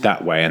iMessage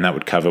that way, and that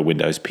would cover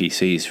Windows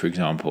PCs, for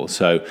example.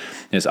 So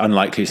it's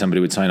unlikely somebody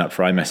would sign up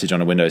for iMessage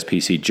on a Windows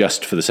PC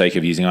just for the sake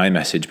of using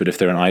iMessage. But if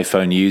they're an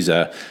iPhone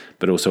user,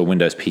 but also a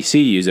Windows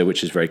PC user,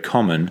 which is very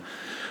common,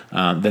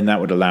 then that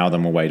would allow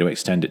them a way to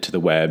extend it to the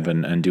web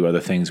and do other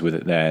things with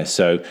it there.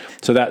 So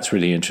that's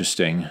really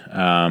interesting.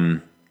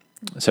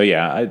 As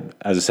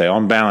I say,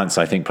 on balance,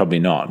 I think probably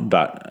not,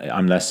 but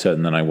I'm less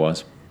certain than I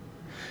was.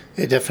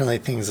 It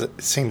definitely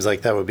seems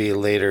like that would be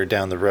later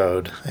down the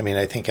road. I mean,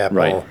 I think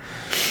Apple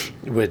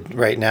would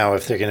right now,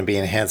 if they're going to be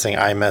enhancing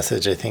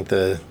iMessage, I think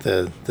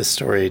the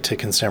story to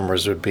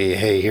consumers would be,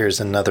 hey,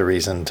 here's another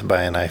reason to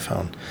buy an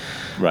iPhone.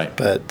 Right.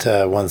 But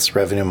once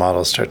revenue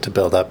models start to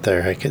build up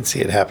there, I could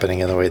see it happening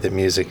in the way that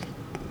music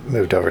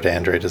moved over to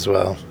Android as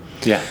well.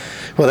 Yeah.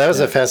 Well, that was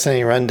a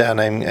fascinating rundown.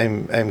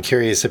 I'm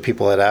curious if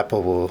people at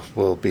Apple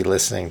will be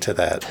listening to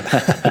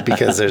that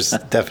because there's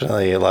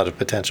definitely a lot of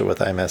potential with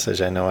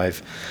iMessage. I know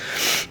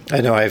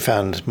I've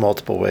found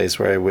multiple ways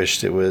where I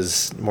wished it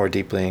was more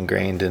deeply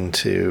ingrained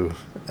into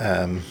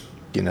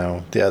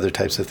the other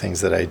types of things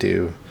that I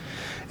do.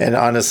 And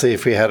honestly,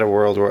 if we had a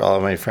world where all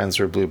of my friends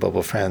were Blue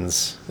Bubble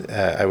friends,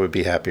 I would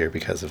be happier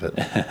because of it.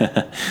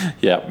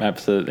 Yeah,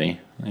 absolutely.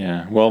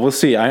 Yeah. Well, we'll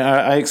see.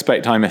 I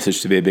expect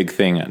iMessage to be a big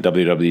thing at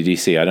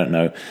WWDC. I don't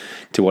know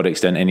to what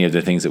extent any of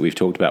the things that we've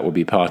talked about will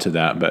be part of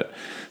that, but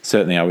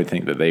certainly I would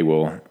think that they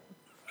will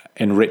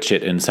enrich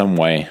it in some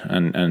way.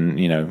 And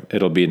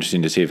it'll be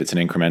interesting to see if it's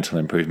an incremental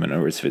improvement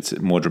or if it's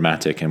more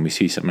dramatic and we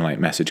see something like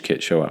Message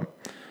Kit show up.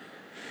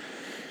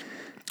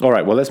 All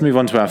right, well, let's move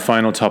on to our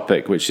final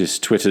topic, which is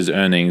Twitter's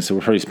earnings. So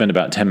we'll probably spend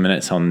about 10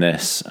 minutes on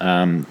this.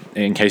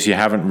 In case you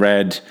haven't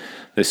read,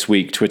 this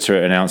week Twitter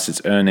announced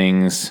its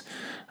earnings.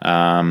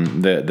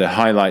 The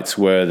highlights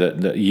were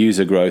that the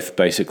user growth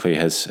basically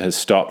has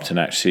stopped, and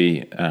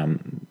actually,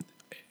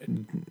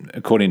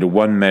 according to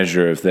one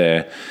measure of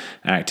their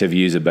active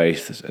user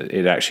base,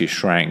 it actually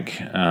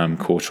shrank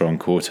quarter on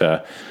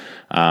quarter.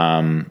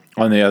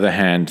 On the other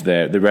hand,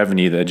 the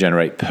revenue they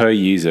generate per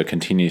user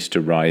continues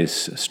to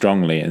rise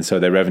strongly, and so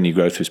their revenue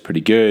growth was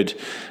pretty good.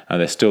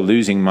 They're still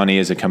losing money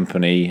as a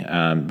company,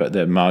 but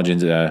their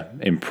margins are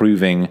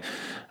improving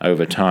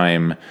over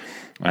time.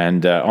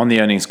 And on the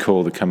earnings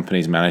call, the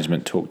company's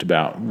management talked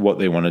about what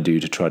they want to do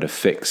to try to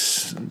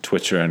fix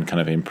Twitter and kind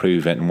of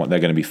improve it and what they're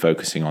going to be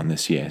focusing on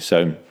this year.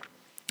 So,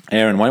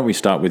 Aaron, why don't we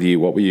start with you?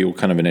 What were your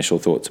kind of initial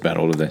thoughts about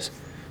all of this?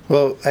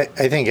 Well,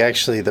 I think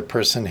actually the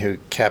person who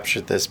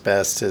captured this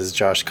best is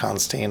Josh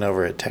Constantine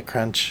over at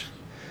TechCrunch.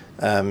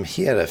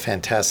 He had a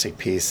fantastic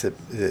piece that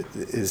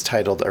is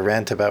titled "A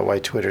Rant About Why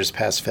Twitter's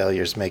Past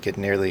Failures Make It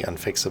Nearly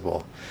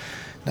Unfixable."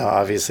 Now,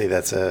 obviously,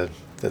 that's a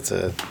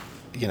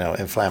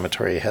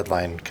inflammatory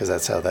headline because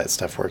that's how that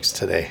stuff works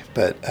today.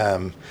 But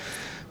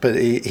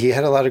he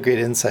had a lot of great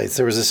insights.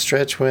 There was a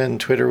stretch when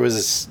Twitter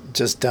was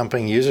just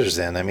dumping users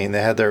in. I mean,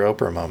 they had their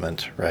Oprah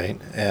moment, right?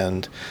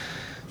 And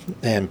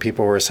and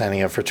people were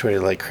signing up for Twitter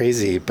like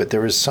crazy, but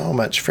there was so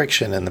much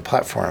friction in the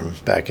platform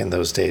back in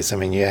those days. I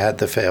mean, you had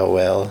the fail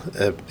whale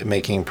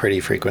making pretty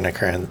frequent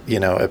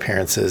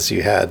appearances.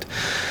 You had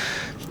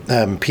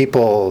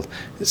people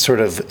sort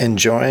of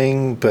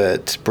enjoying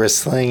but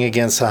bristling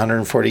against the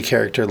 140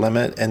 character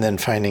limit, and then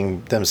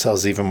finding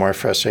themselves even more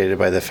frustrated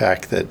by the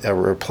fact that a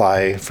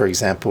reply, for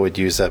example, would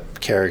use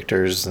up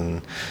characters.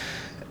 And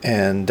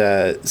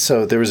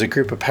so there was a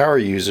group of power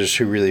users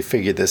who really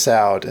figured this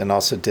out, and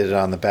also did it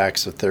on the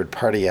backs of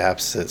third-party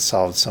apps that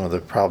solved some of the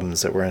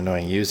problems that were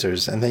annoying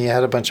users. And then you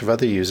had a bunch of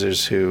other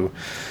users who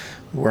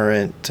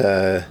weren't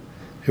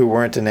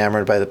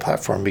enamored by the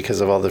platform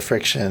because of all the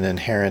friction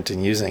inherent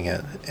in using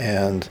it,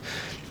 and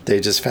they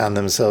just found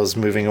themselves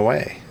moving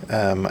away.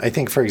 I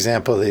think, for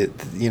example,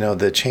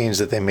 the change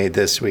that they made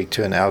this week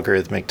to an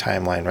algorithmic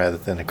timeline rather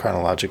than a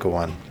chronological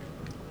one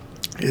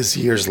is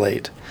years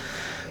late.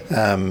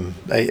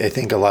 I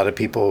think a lot of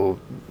people,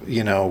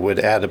 would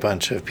add a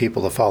bunch of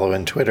people to follow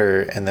in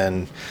Twitter and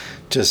then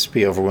just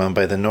be overwhelmed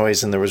by the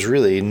noise. And there was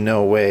really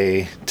no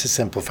way to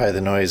simplify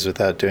the noise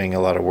without doing a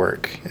lot of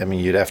work. I mean,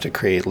 you'd have to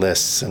create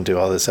lists and do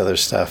all this other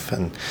stuff.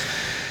 And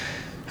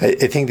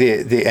I think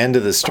the end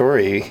of the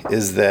story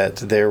is that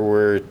there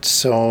were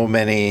so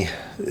many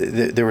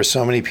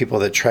people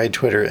that tried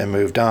Twitter and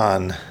moved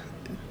on.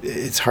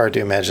 It's hard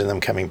to imagine them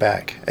coming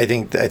back. I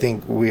think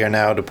we are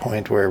now at a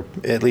point where,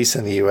 at least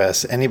in the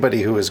US,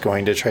 anybody who is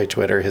going to try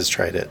Twitter has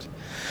tried it.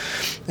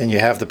 And you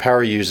have the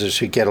power users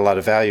who get a lot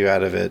of value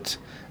out of it.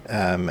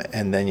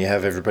 And then you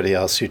have everybody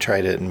else who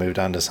tried it and moved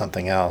on to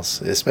something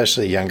else,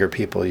 especially younger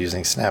people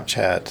using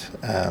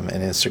Snapchat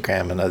and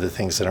Instagram and other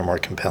things that are more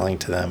compelling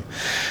to them.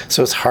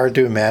 So it's hard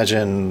to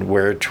imagine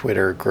where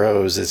Twitter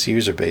grows its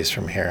user base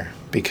from here,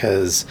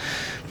 because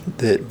with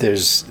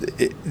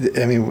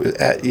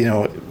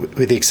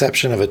the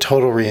exception of a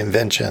total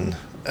reinvention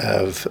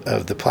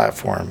of the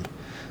platform,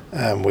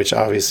 which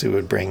obviously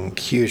would bring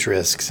huge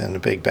risks and a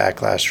big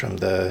backlash from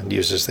the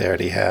users they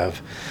already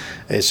have,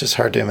 it's just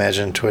hard to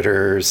imagine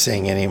Twitter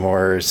seeing any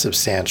more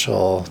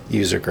substantial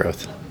user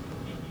growth.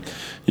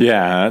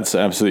 Yeah, that's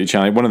absolutely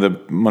challenging.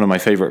 One of my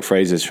favorite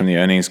phrases from the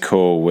earnings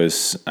call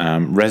was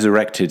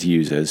resurrected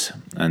users.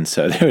 And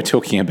so they were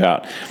talking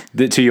about,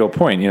 to your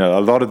point, a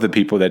lot of the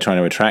people they're trying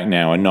to attract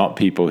now are not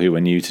people who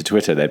are new to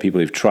Twitter. They're people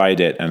who've tried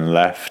it and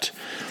left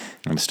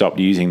and stopped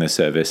using the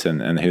service,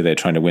 and who they're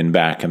trying to win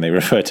back. And they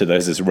refer to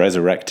those as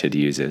resurrected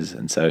users.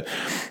 And so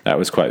that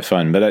was quite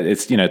fun. But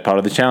it's, part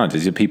of the challenge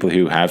is the people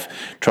who have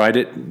tried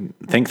it,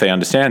 think they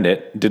understand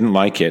it, didn't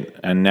like it,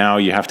 and now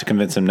you have to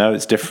convince them, no,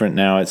 it's different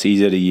now, it's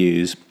easier to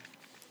use.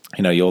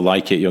 You'll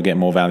like it, you'll get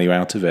more value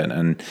out of it.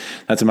 And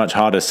that's a much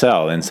harder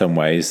sell in some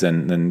ways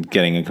than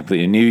getting a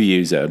completely new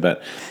user.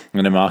 But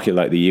in a market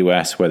like the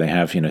US, where they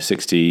have,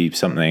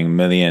 60-something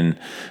million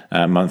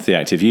monthly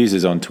active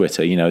users on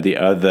Twitter, the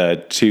other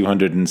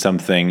 200 and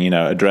something,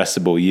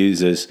 addressable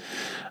users,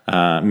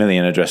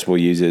 million addressable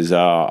users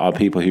are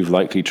people who've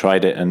likely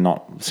tried it and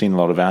not seen a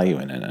lot of value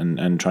in it.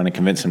 And trying to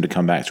convince them to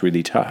come back is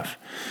really tough.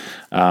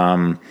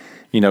 One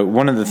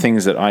of the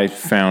things that I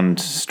found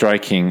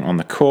striking on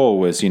the call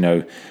was,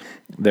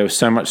 there was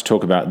so much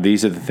talk about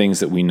these are the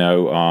things that we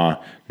know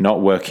are not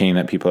working,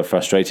 that people are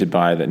frustrated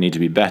by, that need to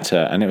be better.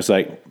 And it was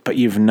like, but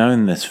you've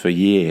known this for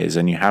years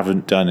and you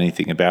haven't done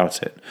anything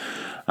about it.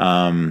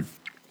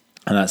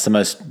 And that's the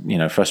most,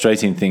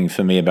 frustrating thing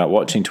for me about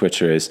watching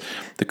Twitter is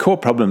the core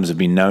problems have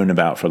been known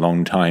about for a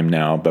long time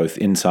now, both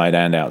inside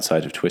and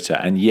outside of Twitter,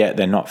 and yet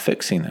they're not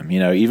fixing them.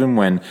 Even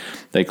when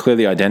they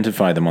clearly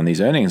identify them on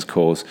these earnings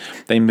calls,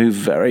 they move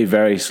very,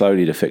 very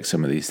slowly to fix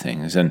some of these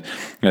things. And,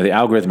 the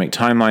algorithmic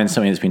timeline is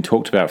something that's been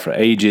talked about for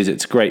ages.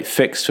 It's a great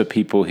fix for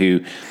people who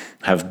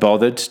have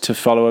bothered to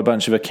follow a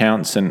bunch of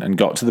accounts and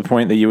got to the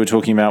point that you were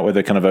talking about where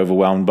they're kind of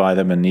overwhelmed by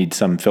them and need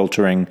some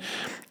filtering.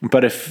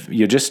 But if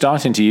you're just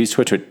starting to use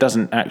Twitter, it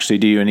doesn't actually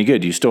do you any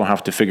good. You still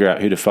have to figure out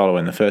who to follow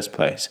in the first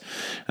place.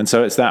 And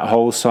so it's that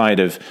whole side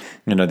of,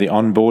 the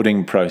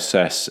onboarding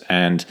process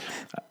and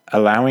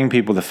allowing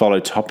people to follow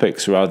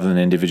topics rather than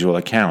individual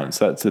accounts.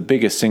 That's the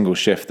biggest single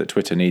shift that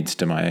Twitter needs,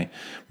 to my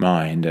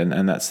mind.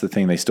 And that's the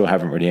thing they still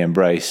haven't really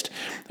embraced.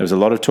 There was a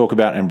lot of talk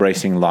about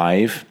embracing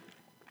live,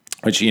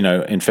 which,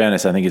 in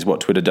fairness, I think is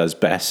what Twitter does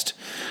best.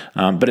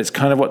 But it's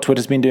kind of what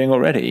Twitter's been doing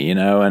already,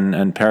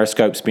 and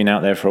Periscope's been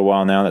out there for a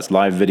while now. That's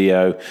live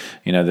video.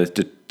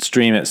 The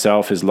stream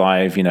itself is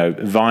live.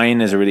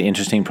 Vine is a really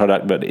interesting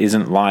product, but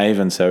isn't live.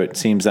 And so it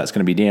seems that's going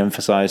to be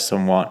de-emphasized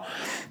somewhat.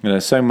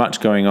 There's so much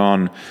going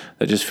on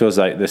that just feels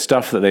like the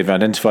stuff that they've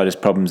identified as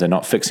problems they're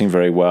not fixing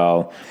very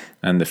well.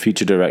 And the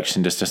future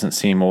direction just doesn't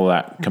seem all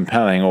that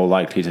compelling or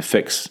likely to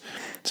fix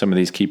some of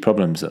these key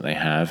problems that they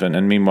have.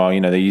 And meanwhile,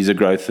 the user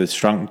growth has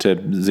shrunk to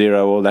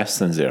 0 or less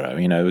than 0.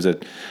 It was a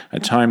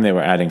time they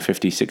were adding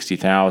 50,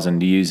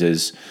 60,000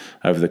 users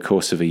over the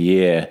course of a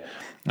year.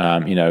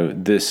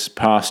 This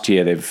past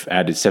year they've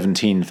added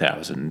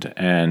 17,000.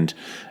 And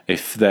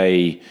if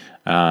the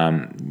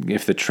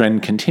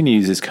trend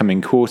continues this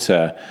coming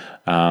quarter,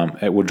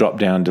 it will drop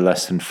down to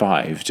less than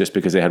 5, just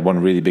because they had one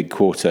really big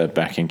quarter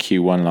back in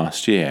Q1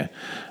 last year.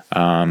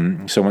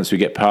 So once we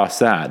get past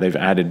that, they've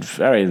added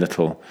very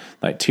little,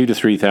 like 2,000 to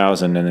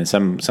 3,000, and in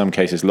some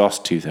cases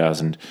lost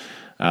 2,000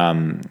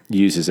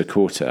 users a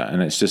quarter,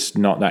 and it's just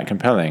not that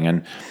compelling.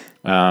 And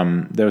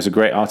there was a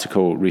great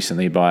article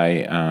recently by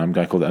a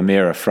guy called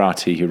Amir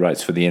Afrati, who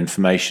writes for The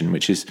Information,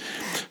 which is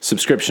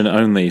subscription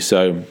only.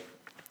 So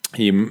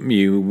you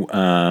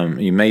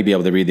may be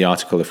able to read the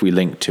article if we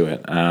link to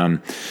it.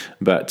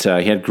 But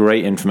he had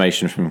great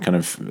information from kind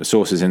of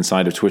sources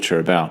inside of Twitter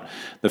about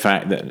the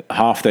fact that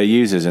half their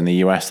users in the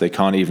US, they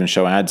can't even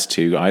show ads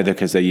to, either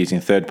because they're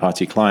using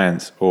third-party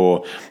clients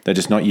or they're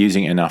just not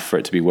using it enough for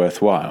it to be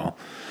worthwhile.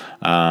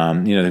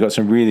 They've got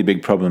some really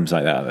big problems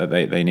like that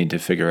they need to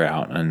figure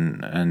out.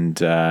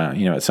 And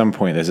at some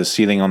point there's a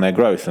ceiling on their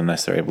growth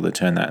unless they're able to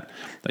turn that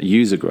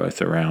user growth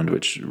around,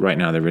 which right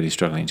now they're really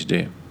struggling to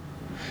do.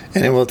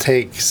 And it will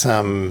take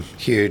some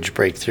huge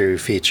breakthrough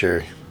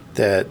feature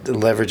that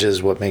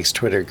leverages what makes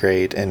Twitter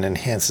great and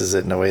enhances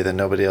it in a way that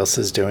nobody else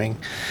is doing.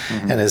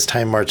 Mm-hmm. And as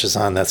time marches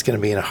on, that's going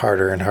to be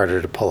harder and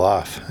harder to pull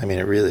off. I mean,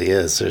 it really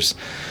is. There's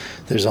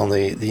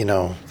only,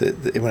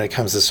 when it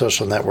comes to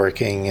social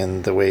networking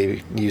and the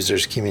way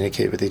users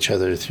communicate with each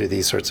other through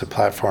these sorts of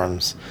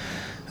platforms,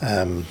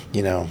 the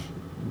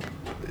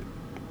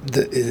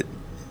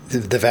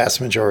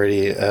vast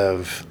majority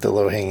of the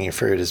low-hanging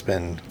fruit has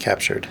been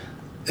captured.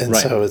 And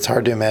right. So it's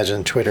hard to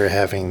imagine Twitter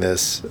having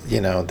this,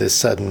 this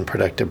sudden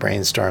productive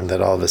brainstorm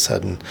that all of a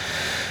sudden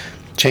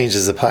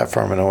changes the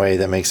platform in a way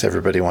that makes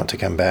everybody want to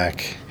come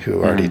back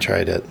who already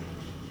tried it.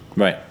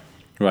 Right,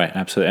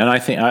 absolutely. And I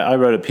think I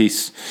wrote a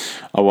piece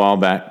a while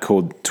back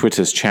called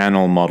Twitter's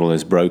Channel Model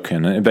is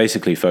Broken. And it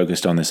basically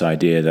focused on this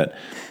idea that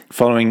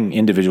following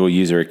individual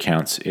user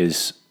accounts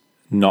is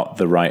not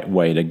the right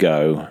way to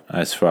go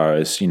as far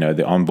as, the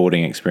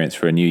onboarding experience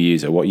for a new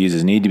user. What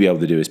users need to be able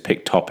to do is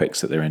pick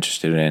topics that they're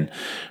interested in,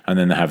 and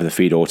then have the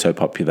feed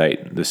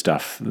auto-populate the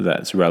stuff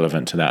that's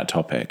relevant to that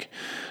topic.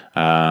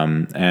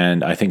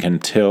 And I think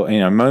until,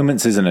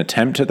 Moments is an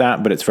attempt at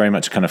that, but it's very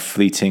much kind of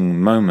fleeting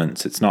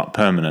moments. It's not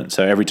permanent.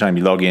 So every time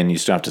you log in, you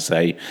still have to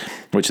say,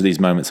 which of these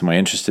moments am I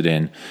interested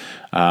in?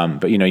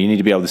 But you need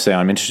to be able to say,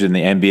 I'm interested in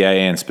the NBA,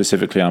 and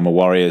specifically I'm a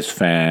Warriors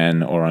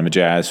fan, or I'm a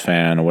Jazz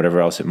fan, or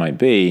whatever else it might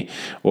be,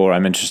 or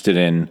I'm interested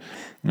in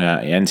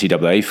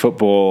NCAA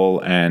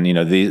football, and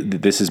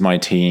this is my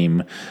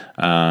team,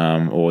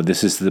 or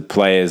this is the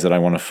players that I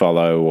want to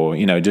follow, or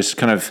just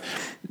kind of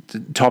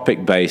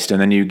topic based,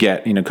 and then you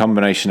get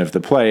combination of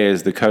the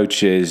players, the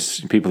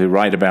coaches, people who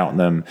write about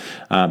them,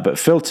 but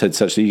filtered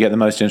such that you get the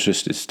most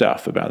interested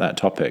stuff about that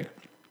topic.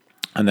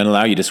 And then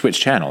allow you to switch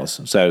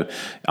channels. So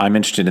I'm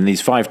interested in these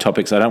 5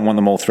 topics. I don't want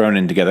them all thrown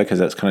in together because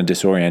that's kind of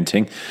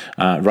disorienting.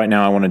 Right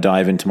now I want to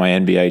dive into my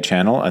NBA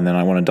channel, and then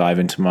I want to dive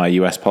into my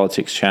US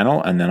politics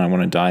channel, and then I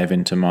want to dive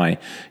into my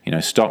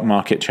stock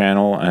market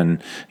channel,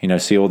 and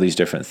see all these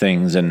different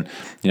things. And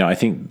I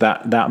think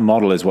that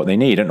model is what they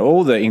need. And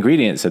all the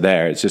ingredients are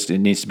there. It's just it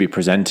needs to be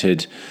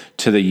presented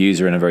to the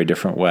user in a very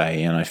different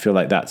way. And I feel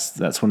like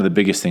that's one of the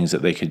biggest things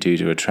that they could do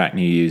to attract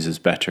new users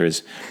better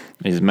is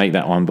make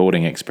that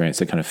onboarding experience,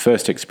 the kind of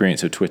first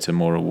experience of Twitter,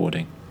 more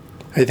rewarding.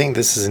 I think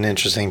this is an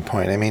interesting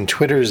point. I mean,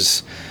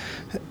 Twitter's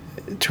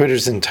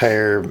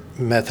entire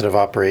method of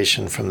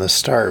operation from the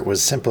start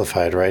was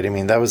simplified, right? I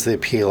mean, that was the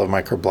appeal of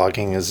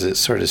microblogging, is it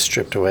sort of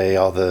stripped away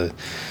all the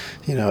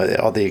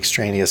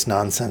extraneous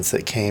nonsense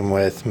that came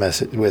with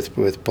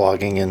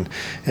blogging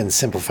and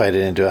simplified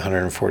it into a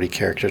 140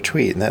 character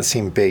tweet. And that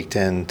seemed baked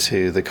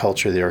into the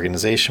culture of the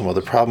organization. Well,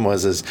 the problem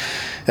was,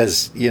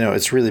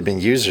 it's really been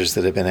users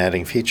that have been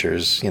adding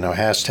features.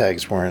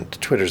 Hashtags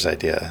weren't Twitter's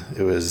idea.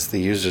 It was the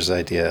user's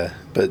idea.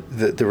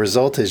 But the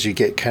result is you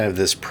get kind of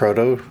this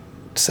proto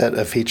set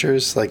of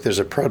features. Like there's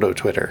a proto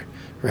Twitter,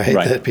 right?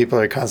 That people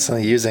are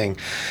constantly using.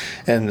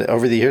 And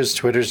over the years,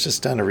 Twitter's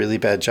just done a really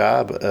bad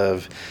job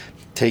of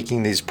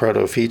taking these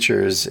proto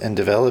features and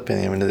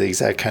developing them into the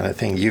exact kind of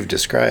thing you've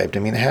described. I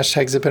mean,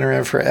 hashtags have been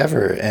around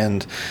forever,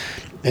 and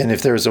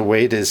if there was a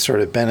way to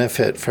sort of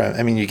benefit from,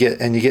 I mean, you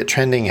get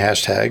trending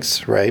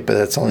hashtags, right? But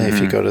that's only if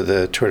you go to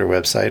the Twitter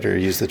website or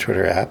use the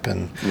Twitter app,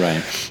 and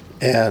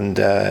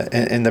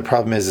the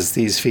problem is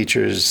these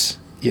features,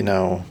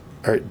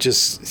 are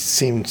just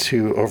seem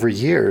to over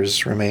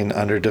years remain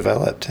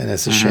underdeveloped, and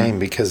it's a shame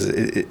because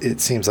it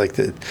seems like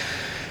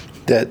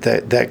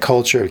that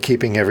culture of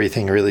keeping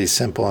everything really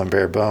simple and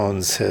bare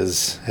bones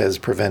has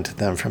prevented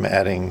them from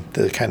adding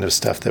the kind of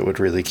stuff that would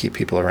really keep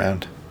people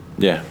around.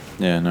 Yeah,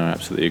 no,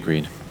 absolutely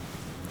agreed.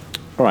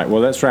 All right,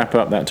 well, let's wrap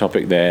up that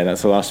topic there.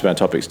 That's the last of our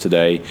topics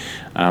today.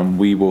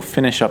 We will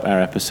finish up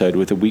our episode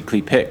with a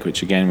weekly pick,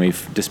 which, again,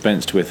 we've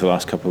dispensed with the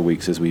last couple of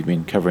weeks as we've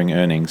been covering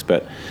earnings.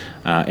 But,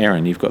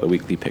 Aaron, you've got the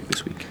weekly pick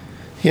this week.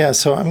 Yeah,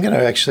 so I'm going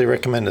to actually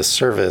recommend a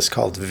service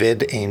called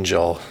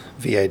VidAngel,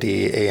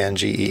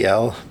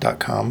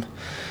 VidAngel.com.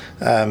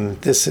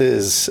 This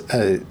is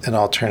an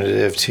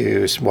alternative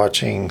to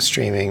watching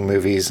streaming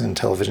movies and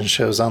television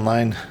shows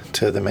online,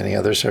 to the many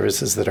other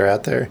services that are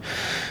out there.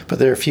 But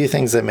there are a few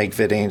things that make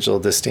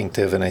VidAngel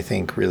distinctive and I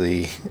think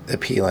really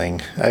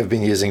appealing. I've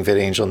been using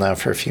VidAngel now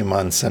for a few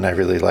months and I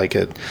really like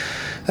it.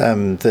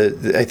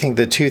 I think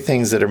the two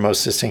things that are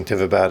most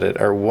distinctive about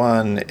it are,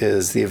 one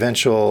is the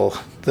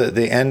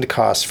end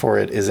cost for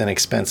it is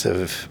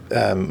inexpensive,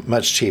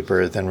 much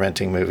cheaper than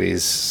renting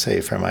movies,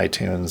 say from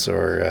iTunes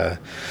or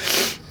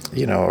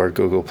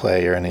Google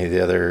Play or any of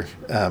the other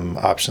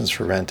options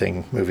for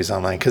renting movies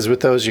online. Because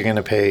with those, you're going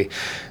to pay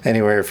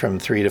anywhere from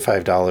 $3 to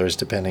 $5,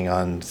 depending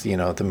on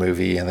the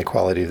movie and the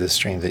quality of the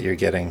stream that you're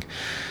getting.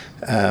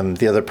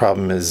 The other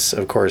problem is,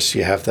 of course,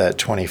 you have that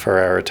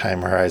 24-hour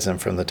time horizon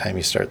from the time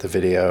you start the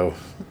video.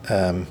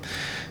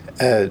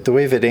 The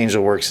way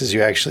VidAngel works is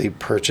you actually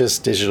purchase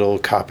digital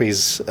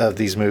copies of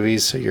these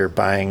movies. So you're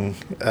buying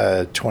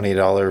a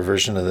 $20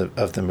 version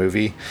of the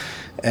movie,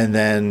 and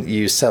then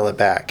you sell it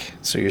back.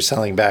 So you're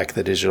selling back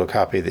the digital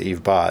copy that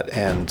you've bought.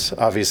 And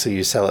obviously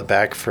you sell it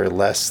back for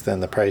less than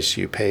the price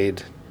you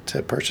paid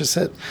to purchase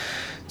it.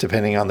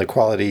 Depending on the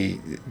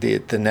quality,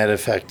 the net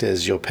effect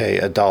is you'll pay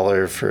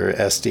 $1 for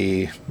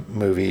SD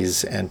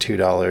movies and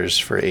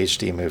 $2 for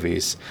HD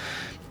movies.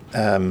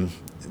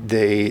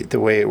 The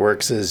way it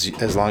works is,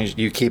 as long as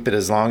you keep it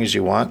as long as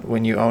you want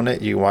when you own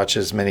it, you watch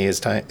as many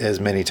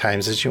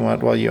times as you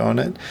want while you own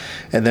it,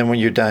 and then when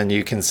you're done,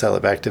 you can sell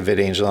it back to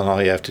VidAngel, and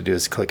all you have to do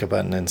is click a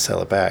button and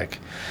sell it back.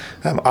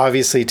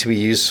 Obviously, to be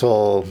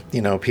useful,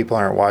 people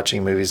aren't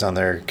watching movies on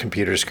their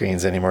computer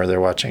screens anymore. They're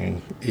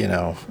watching,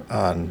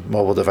 on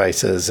mobile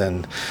devices,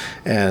 and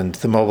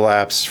the mobile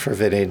apps for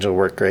VidAngel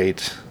work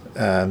great.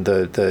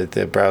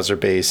 The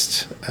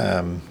browser-based.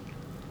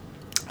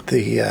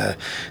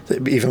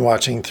 Even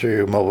watching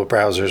through mobile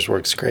browsers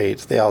works great.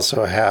 They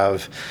also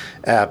have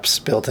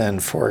apps built in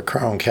for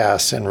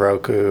Chromecast and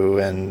Roku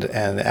and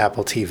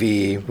Apple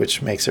TV,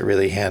 which makes it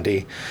really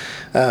handy.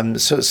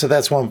 So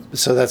that's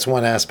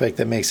one aspect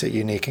that makes it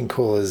unique and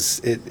cool, is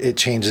it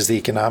changes the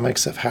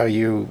economics of how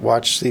you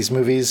watch these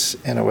movies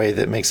in a way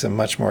that makes them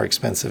much more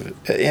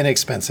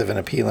inexpensive and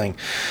appealing.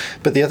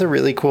 But the other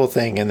really cool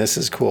thing, and this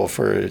is cool,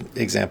 for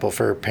example,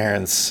 for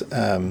parents,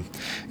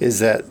 is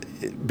that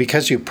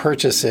because you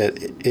purchase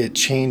it, it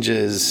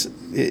changes.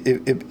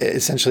 It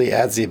essentially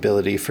adds the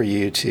ability for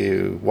you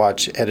to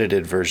watch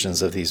edited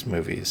versions of these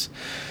movies.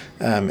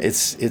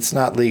 It's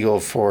not legal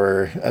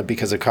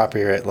because of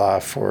copyright law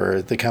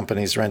for the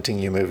companies renting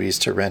you movies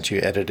to rent you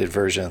edited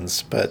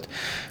versions, but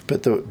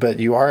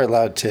you are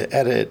allowed to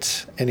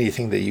edit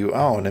anything that you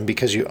own, and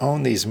because you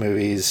own these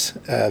movies,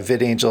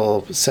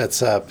 VidAngel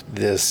sets up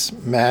this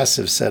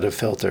massive set of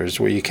filters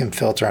where you can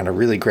filter on a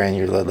really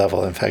granular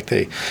level. In fact,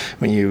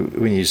 when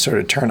you sort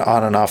of turn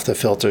on and off the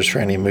filters for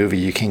any movie,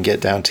 you can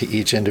get down to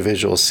each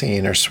individual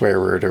scene or swear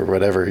word or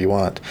whatever you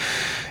want,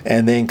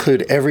 and they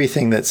include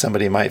everything that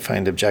somebody might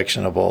find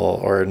objectionable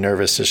or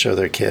nervous to show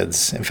their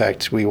kids. In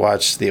fact, we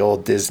watched the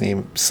old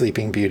Disney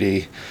Sleeping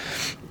Beauty.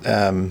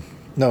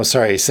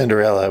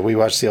 Cinderella. We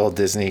watched the old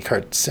Disney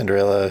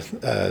Cinderella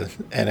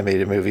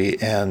animated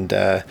movie, and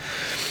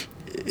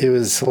it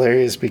was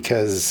hilarious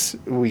because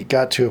we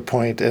got to a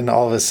point and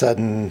all of a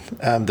sudden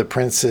the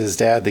prince's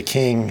dad, the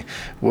king,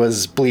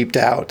 was bleeped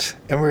out.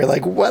 And we were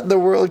like, what in the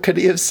world could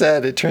he have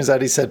said? It turns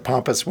out he said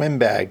pompous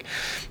windbag.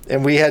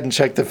 And we hadn't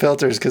checked the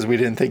filters because we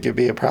didn't think it'd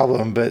be a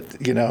problem. But,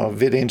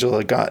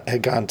 VidAngel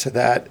had gone to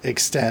that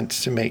extent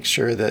to make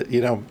sure that,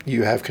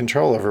 you have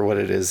control over what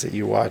it is that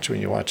you watch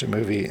when you watch a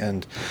movie.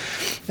 And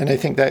I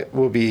think that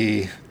will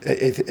be,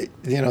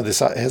 this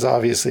has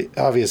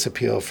obvious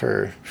appeal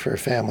for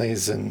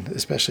families and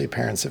especially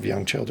parents of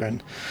young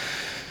children.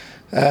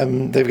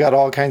 They've got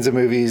all kinds of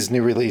movies,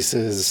 new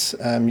releases.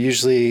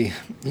 Usually,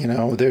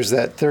 there's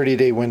that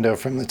 30-day window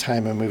from the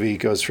time a movie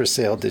goes for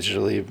sale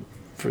digitally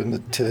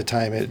to the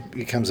time it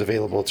becomes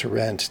available to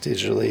rent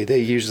digitally. They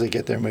usually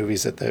get their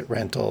movies at the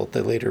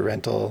later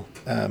rental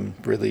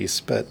release,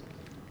 but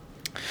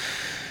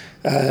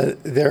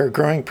they're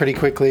growing pretty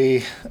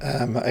quickly.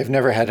 I've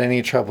never had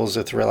any troubles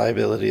with the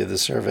reliability of the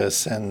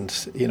service, and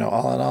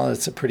all in all,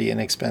 it's a pretty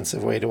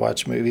inexpensive way to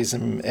watch movies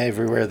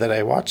everywhere that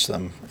I watch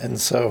them.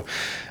 And so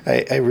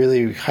I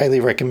really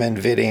highly recommend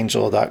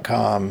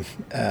vidangel.com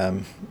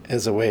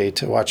as a way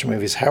to watch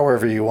movies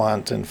however you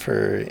want, and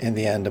for, in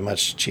the end, a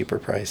much cheaper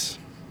price.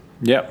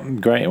 Yeah,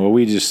 great. Well,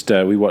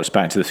 we watched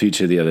Back to the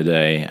Future the other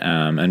day,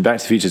 and Back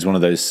to the Future is one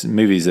of those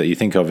movies that you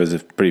think of as a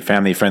pretty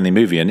family-friendly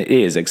movie, and it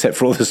is, except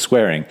for all the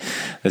swearing.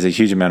 There's a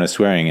huge amount of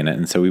swearing in it,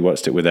 and so we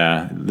watched it with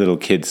our little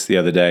kids the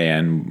other day,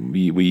 and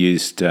we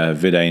used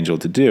VidAngel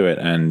to do it,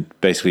 and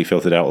basically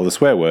filtered out all the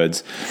swear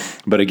words.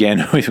 But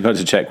again, we forgot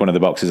to check one of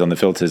the boxes on the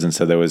filters, and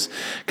so there was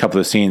a couple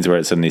of scenes where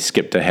it suddenly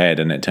skipped ahead,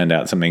 and it turned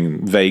out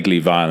something vaguely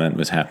violent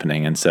was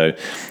happening. And so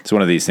it's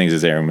one of these things,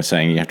 as Aaron was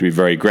saying, you have to be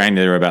very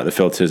granular about the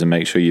filters and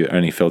make sure you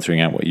only filtering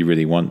out what you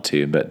really want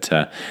to. But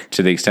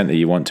to the extent that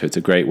you want to, it's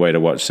a great way to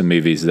watch some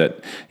movies that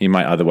you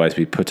might otherwise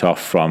be put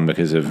off from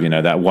because of,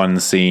 that one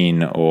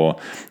scene or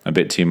a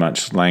bit too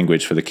much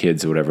language for the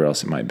kids or whatever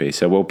else it might be.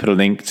 So we'll put a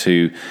link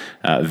to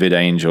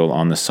VidAngel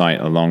on the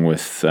site along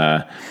with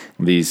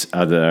these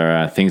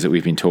other things that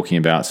we've been talking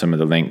about, some of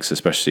the links,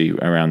 especially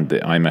around the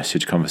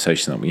iMessage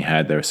conversation that we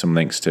had. There are some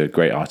links to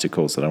great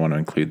articles that I want to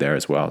include there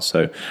as well.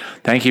 So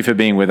thank you for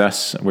being with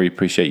us. We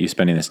appreciate you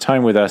spending this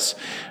time with us,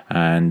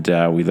 and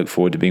we look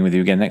forward to being with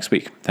you again next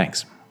week.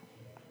 Thanks.